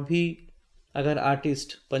और भी अगर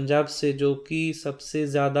आर्टिस्ट पंजाब से, जो कि सबसे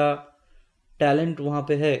ज़्यादा टैलेंट वहाँ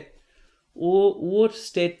पे है, वो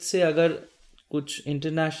स्टेट से अगर कुछ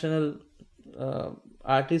इंटरनेशनल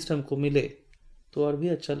आर्टिस्ट हमको मिले तो और भी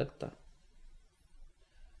अच्छा लगता।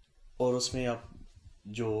 और उसमें आप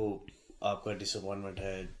जो आपका डिसअपॉइंटमेंट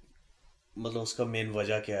है, मतलब उसका मेन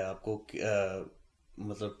वजह क्या है आपको?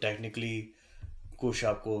 मतलब टेक्निकली कुछ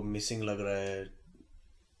आपको मिसिंग लग रहा है,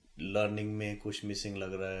 लर्निंग में कुछ मिसिंग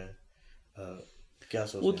लग रहा है, क्या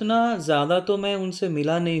सोचते हैं? उतना ज़्यादा तो मैं उनसे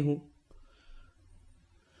मिला नहीं हूँ,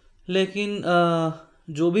 लेकिन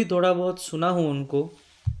जो भी थोड़ा बहुत सुना हूँ उनको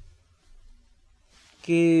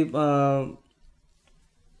कि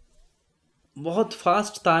बहुत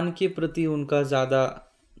फास्ट तान के प्रति उनका ज़्यादा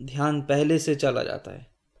ध्यान पहले से चला जाता है,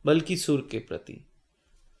 बल्कि सुर के प्रति।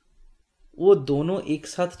 वो दोनों एक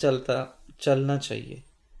साथ चलना चाहिए।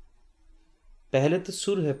 पहले तो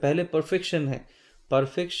सुर है, पहले परफेक्शन है,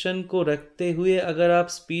 परफेक्शन को रखते हुए अगर आप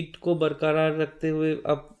स्पीड को बरकरार रखते हुए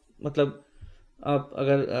आप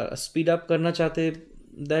अगर स्पीड अप करना चाहते,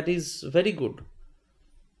 that is very good,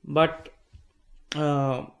 but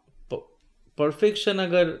perfection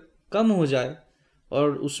अगर कम हो जाए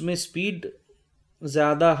और उसमें स्पीड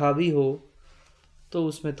ज़्यादा हावी हो तो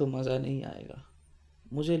उसमें तो मज़ा नहीं आएगा।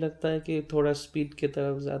 मुझे लगता है कि थोड़ा स्पीड की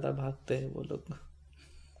तरफ ज़्यादा भागते हैं वो लोग।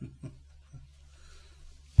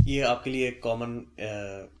 ये आपके लिए एक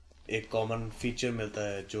कॉमन फीचर मिलता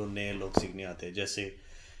है जो नए लोग सीखने आते हैं। जैसे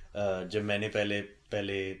जब मैंने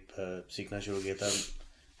पहले सीखना शुरू किया था,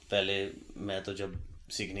 पहले मैं तो जब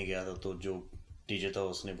सीखने गया था तो जो टीचर था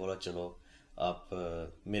उसने बोला चलो आप,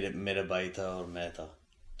 मेरे भाई था और मैं था,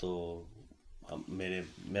 तो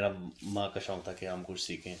मेरा माँ का शौक था कि हम कुछ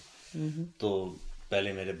सीखें। तो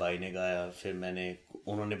पहले मेरे भाई ने गाया, फिर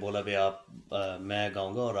उन्होंने बोला भाई आप मैं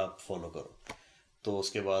गाऊंगा और आप फॉलो करो। तो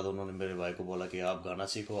उसके बाद उन्होंने मेरे भाई को बोला कि आप गाना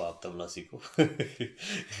सीखो, आप तबला सीखो।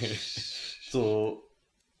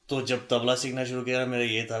 तो जब तबला सीखना शुरू किया मेरा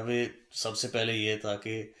ये था भाई, सबसे पहले ये था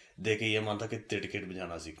कि देखे ये मन था कि तिड़किट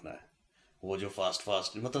बजाना सीखना है, वो जो फास्ट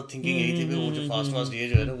मतलब थिंकिंग यही थी, वो जो फास्ट ये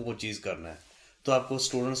जो है ना वो चीज़ करना है। तो आपको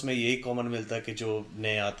स्टूडेंट्स में यही कॉमन मिलता है कि जो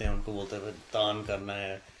नए आते हैं उनको बोलते हैं तान करना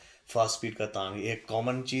है, फास्ट स्पीड का तान। ये एक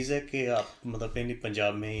कॉमन चीज़ है कि आप मतलब कहीं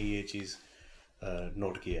पंजाब में ही ये चीज़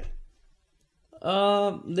नोट किया है?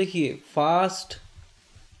 देखिए, फास्ट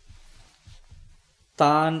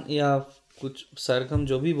तान या कुछ सरगम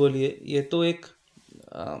जो भी बोलिए, ये तो एक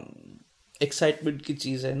एक्साइटमेंट की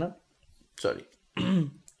चीज़ है ना, सॉरी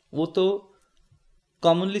वो तो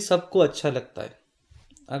कॉमनली सबको अच्छा लगता है।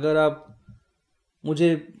 अगर आप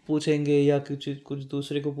मुझे पूछेंगे या कुछ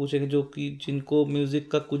दूसरे को पूछेंगे जो कि जिनको म्यूज़िक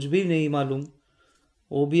का कुछ भी नहीं मालूम,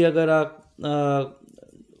 वो भी अगर आप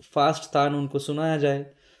फास्ट तान उनको सुनाया जाए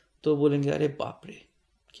तो बोलेंगे अरे बाप रे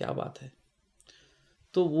क्या बात है।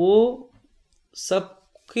 तो वो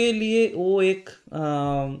सबके लिए वो एक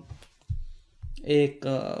एक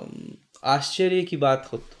आश्चर्य की बात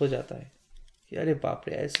हो जाता है कि अरे बाप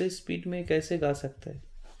रे, ऐसे स्पीड में कैसे गा सकता है।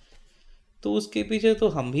 तो उसके पीछे तो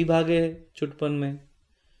हम भी भागे हैं चुटपन में।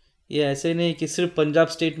 ये ऐसे नहीं कि सिर्फ पंजाब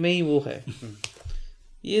स्टेट में ही वो है,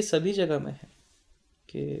 ये सभी जगह में है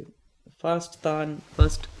कि फास्ट तान,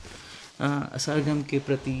 फर्स्ट सरगम के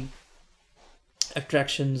प्रति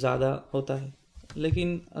अट्रैक्शन ज़्यादा होता है।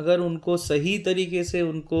 लेकिन अगर उनको सही तरीके से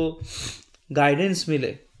उनको गाइडेंस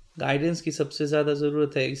मिले, गाइडेंस की सबसे ज़्यादा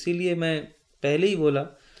ज़रूरत है। इसीलिए मैं पहले ही बोला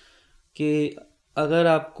कि अगर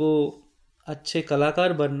आपको अच्छे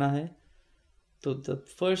कलाकार बनना है तो the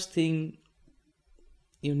first thing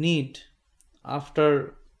you need after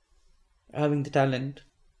having the talent,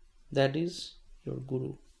 that is your guru.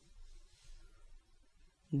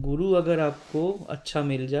 गुरु अगर आपको अच्छा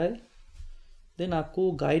मिल जाए देन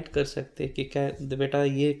आपको गाइड कर सकते हैं कि क्या बेटा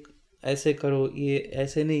ये ऐसे करो, ये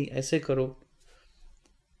ऐसे नहीं ऐसे करो।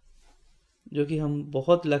 जो कि हम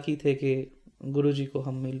बहुत लकी थे कि गुरु जी को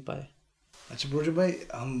हम मिल पाए। अच्छा ब्रोजे भाई,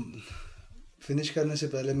 हम फिनिश करने से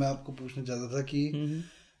पहले मैं आपको पूछना चाहता था कि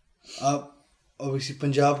आप ऑब्वियसली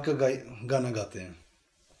पंजाब का गाना गाते हैं।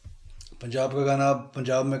 पंजाब का गाना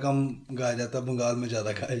पंजाब में कम गाया जाता है, बंगाल में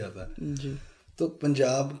ज़्यादा गाया जाता है जी। तो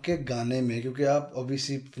पंजाब के गाने में, क्योंकि आप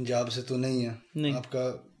ऑब्वियसली पंजाब से तो नहीं है, नहीं। आपका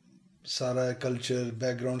सारा कल्चर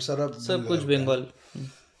बैकग्राउंड सारा सब कुछ बंगाल,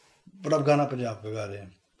 पर आप गाना पंजाब का गा रहे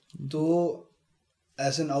हैं। तो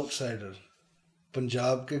एज एन आउटसाइडर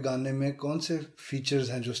पंजाब के गाने में कौन से फीचर्स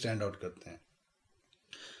हैं जो स्टैंड आउट करते हैं?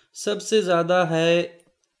 सबसे ज़्यादा है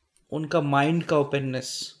उनका माइंड का ओपननेस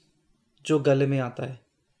जो गले में आता है।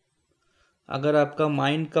 अगर आपका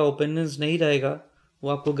माइंड का ओपननेस नहीं रहेगा वो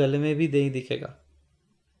आपको गले में भी नहीं दिखेगा।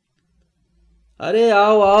 अरे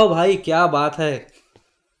आओ आओ भाई, क्या बात है,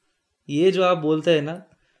 ये जो आप बोलते हैं ना,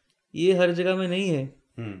 ये हर जगह में नहीं है।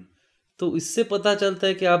 तो इससे पता चलता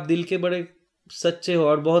है कि आप दिल के बड़े सच्चे हो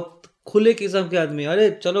और बहुत खुले किस्म के आदमी। अरे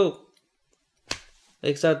चलो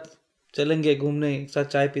एक साथ चलेंगे घूमने, एक साथ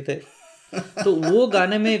चाय पीते। तो वो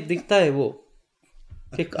गाने में दिखता है, वो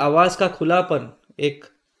एक आवाज का खुलापन, एक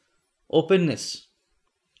ओपननेस।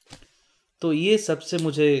 तो ये सबसे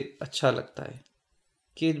मुझे अच्छा लगता है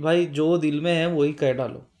कि भाई जो दिल में है वही कह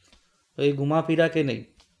डालो, वही घुमा फिरा के नहीं।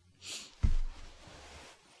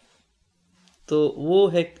 तो वो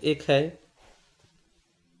है एक है।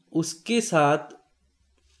 उसके साथ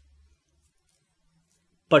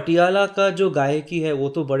पटियाला का जो गायकी है वो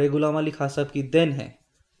तो बड़े गुलाम अली खां साहब की देन है।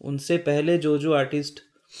 उनसे पहले जो आर्टिस्ट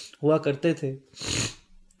हुआ करते थे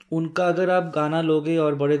उनका अगर आप गाना लोगे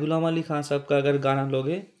और बड़े गुलाम अली खां साहब का अगर गाना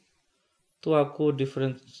लोगे तो आपको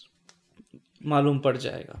डिफरेंस मालूम पड़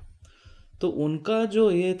जाएगा। तो उनका जो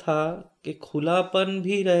ये था कि खुलापन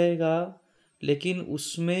भी रहेगा लेकिन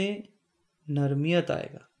उसमें नरमियत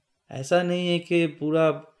आएगा। ऐसा नहीं है कि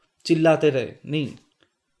पूरा चिल्लाते रहे, नहीं।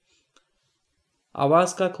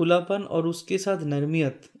 आवाज़ का खुलापन और उसके साथ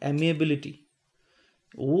नरमियत, एमिएबिलिटी,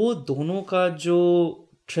 वो दोनों का जो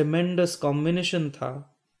ट्रेमेंडस कॉम्बिनेशन था,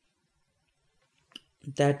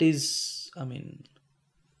 that is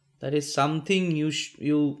something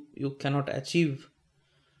you cannot achieve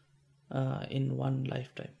in one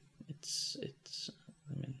lifetime. It's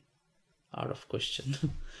out of question.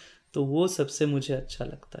 तो वो सबसे मुझे अच्छा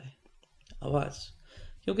लगता है, आवाज़।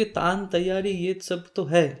 क्योंकि तान तैयारी ये सब तो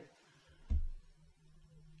है,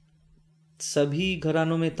 सभी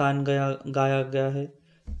घरानों में तान गाया गया है।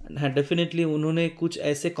 डेफिनेटली उन्होंने कुछ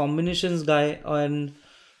ऐसे कॉम्बिनेशंस गाए और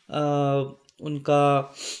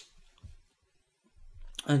उनका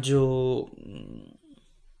जो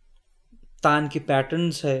तान के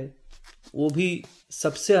पैटर्न्स है वो भी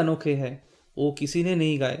सबसे अनोखे हैं, वो किसी ने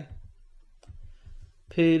नहीं गाए।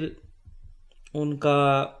 फिर उनका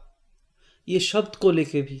ये शब्द को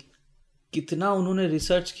लेके भी कितना उन्होंने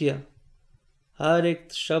रिसर्च किया, हर एक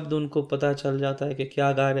शब्द उनको पता चल जाता है कि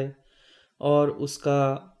क्या गा रहे, और उसका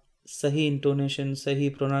सही इंटोनेशन, सही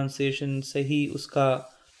प्रोनाउंसिएशन, सही उसका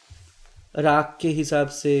राग के हिसाब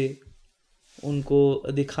से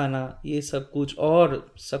उनको दिखाना, ये सब कुछ।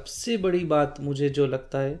 और सबसे बड़ी बात मुझे जो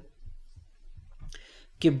लगता है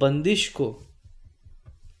कि बंदिश को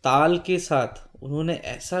ताल के साथ उन्होंने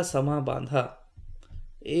ऐसा समा बांधा,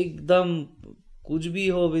 एकदम कुछ भी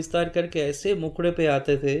हो विस्तार करके ऐसे मुखड़े पे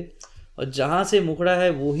आते थे और जहाँ से मुखड़ा है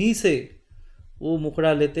वहीं से वो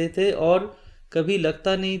मुखड़ा लेते थे और कभी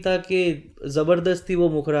लगता नहीं था कि ज़बरदस्ती वो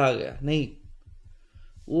मुखड़ा आ गया, नहीं।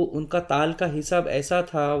 वो उनका ताल का हिसाब ऐसा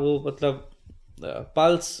था, वो मतलब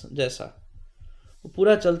पल्स जैसा वो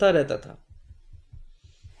पूरा चलता रहता था।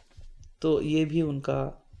 तो ये भी उनका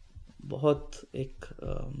बहुत एक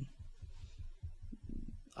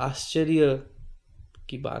आश्चर्य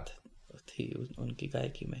की बात थी उनकी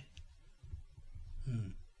गायकी में।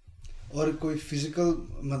 और कोई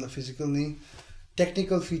फिजिकल नहीं,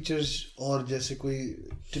 टेक्निकल फीचर्स और जैसे कोई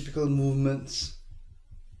टिपिकल मूवमेंट्स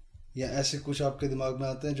या ऐसे कुछ आपके दिमाग में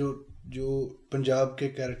आते हैं जो पंजाब के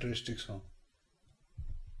कैरेक्टरिस्टिक्स हों,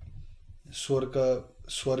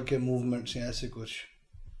 स्वर के मूवमेंट्स या ऐसे कुछ?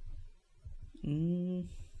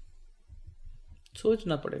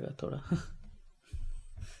 सोचना पड़ेगा थोड़ा।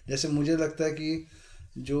 जैसे मुझे लगता है कि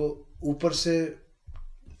जो ऊपर से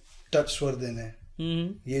टच स्वर देने,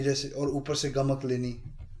 ये जैसे, और ऊपर से गमक लेनी,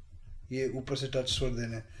 ये ऊपर से टच स्वर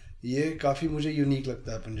देने, ये काफ़ी मुझे यूनिक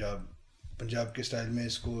लगता है पंजाब के स्टाइल में।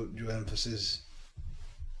 इसको जो एम्फेसिस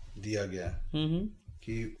दिया गया है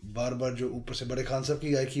कि बार बार जो ऊपर से, बड़े खान साहब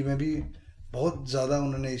की गायकी में भी बहुत ज़्यादा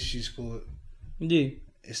उन्होंने इस चीज़ को जी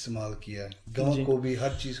इस्तेमाल किया है, गमक को भी,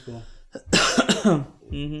 हर चीज़ को।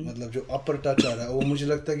 मतलब जो अपर टच आ रहा है वो मुझे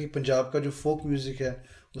लगता है कि पंजाब का जो फोक म्यूजिक है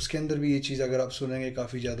उसके अंदर भी ये चीज़ अगर आप सुनेंगे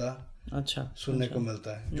काफ़ी ज़्यादा अच्छा सुनने को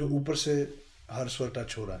मिलता है, जो ऊपर से हर स्वर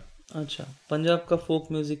टच हो रहा है। अच्छा, पंजाब का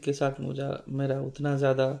फोक म्यूजिक के साथ मेरा उतना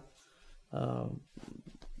ज़्यादा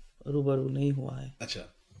रूबरू नहीं हुआ है। अच्छा,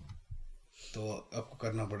 तो आपको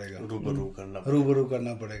करना पड़ेगा, रूबरू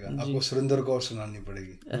करना पड़ेगा आपको। सुरेंद्र कौर सुनानी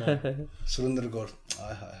पड़ेगी। सुरेंद्र कौर,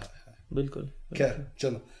 हाय हाय हाय। बिल्कुल। खैर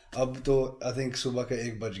चलो, अब तो आई थिंक सुबह के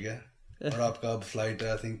 1 बज गया और आपका अब फ्लाइट है,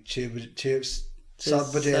 आई थिंक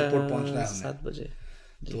 7 बजे एयरपोर्ट पहुंचना है हमने। 7 बजे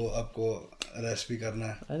तो आपको रेस्ट भी करना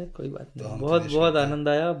है। अरे कोई बात नहीं, तो बहुत आनंद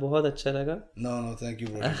आया, बहुत अच्छा लगा। No thank you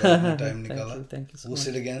bro, time निकाला। Thank you so We'll much.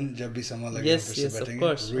 sit again जब भी समय लगे। Yes, of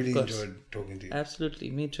course, Really of course. enjoyed talking to you.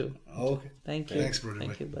 Absolutely, me too. Okay. Thank you. Thanks, brother.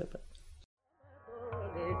 Thank you. Bye bye.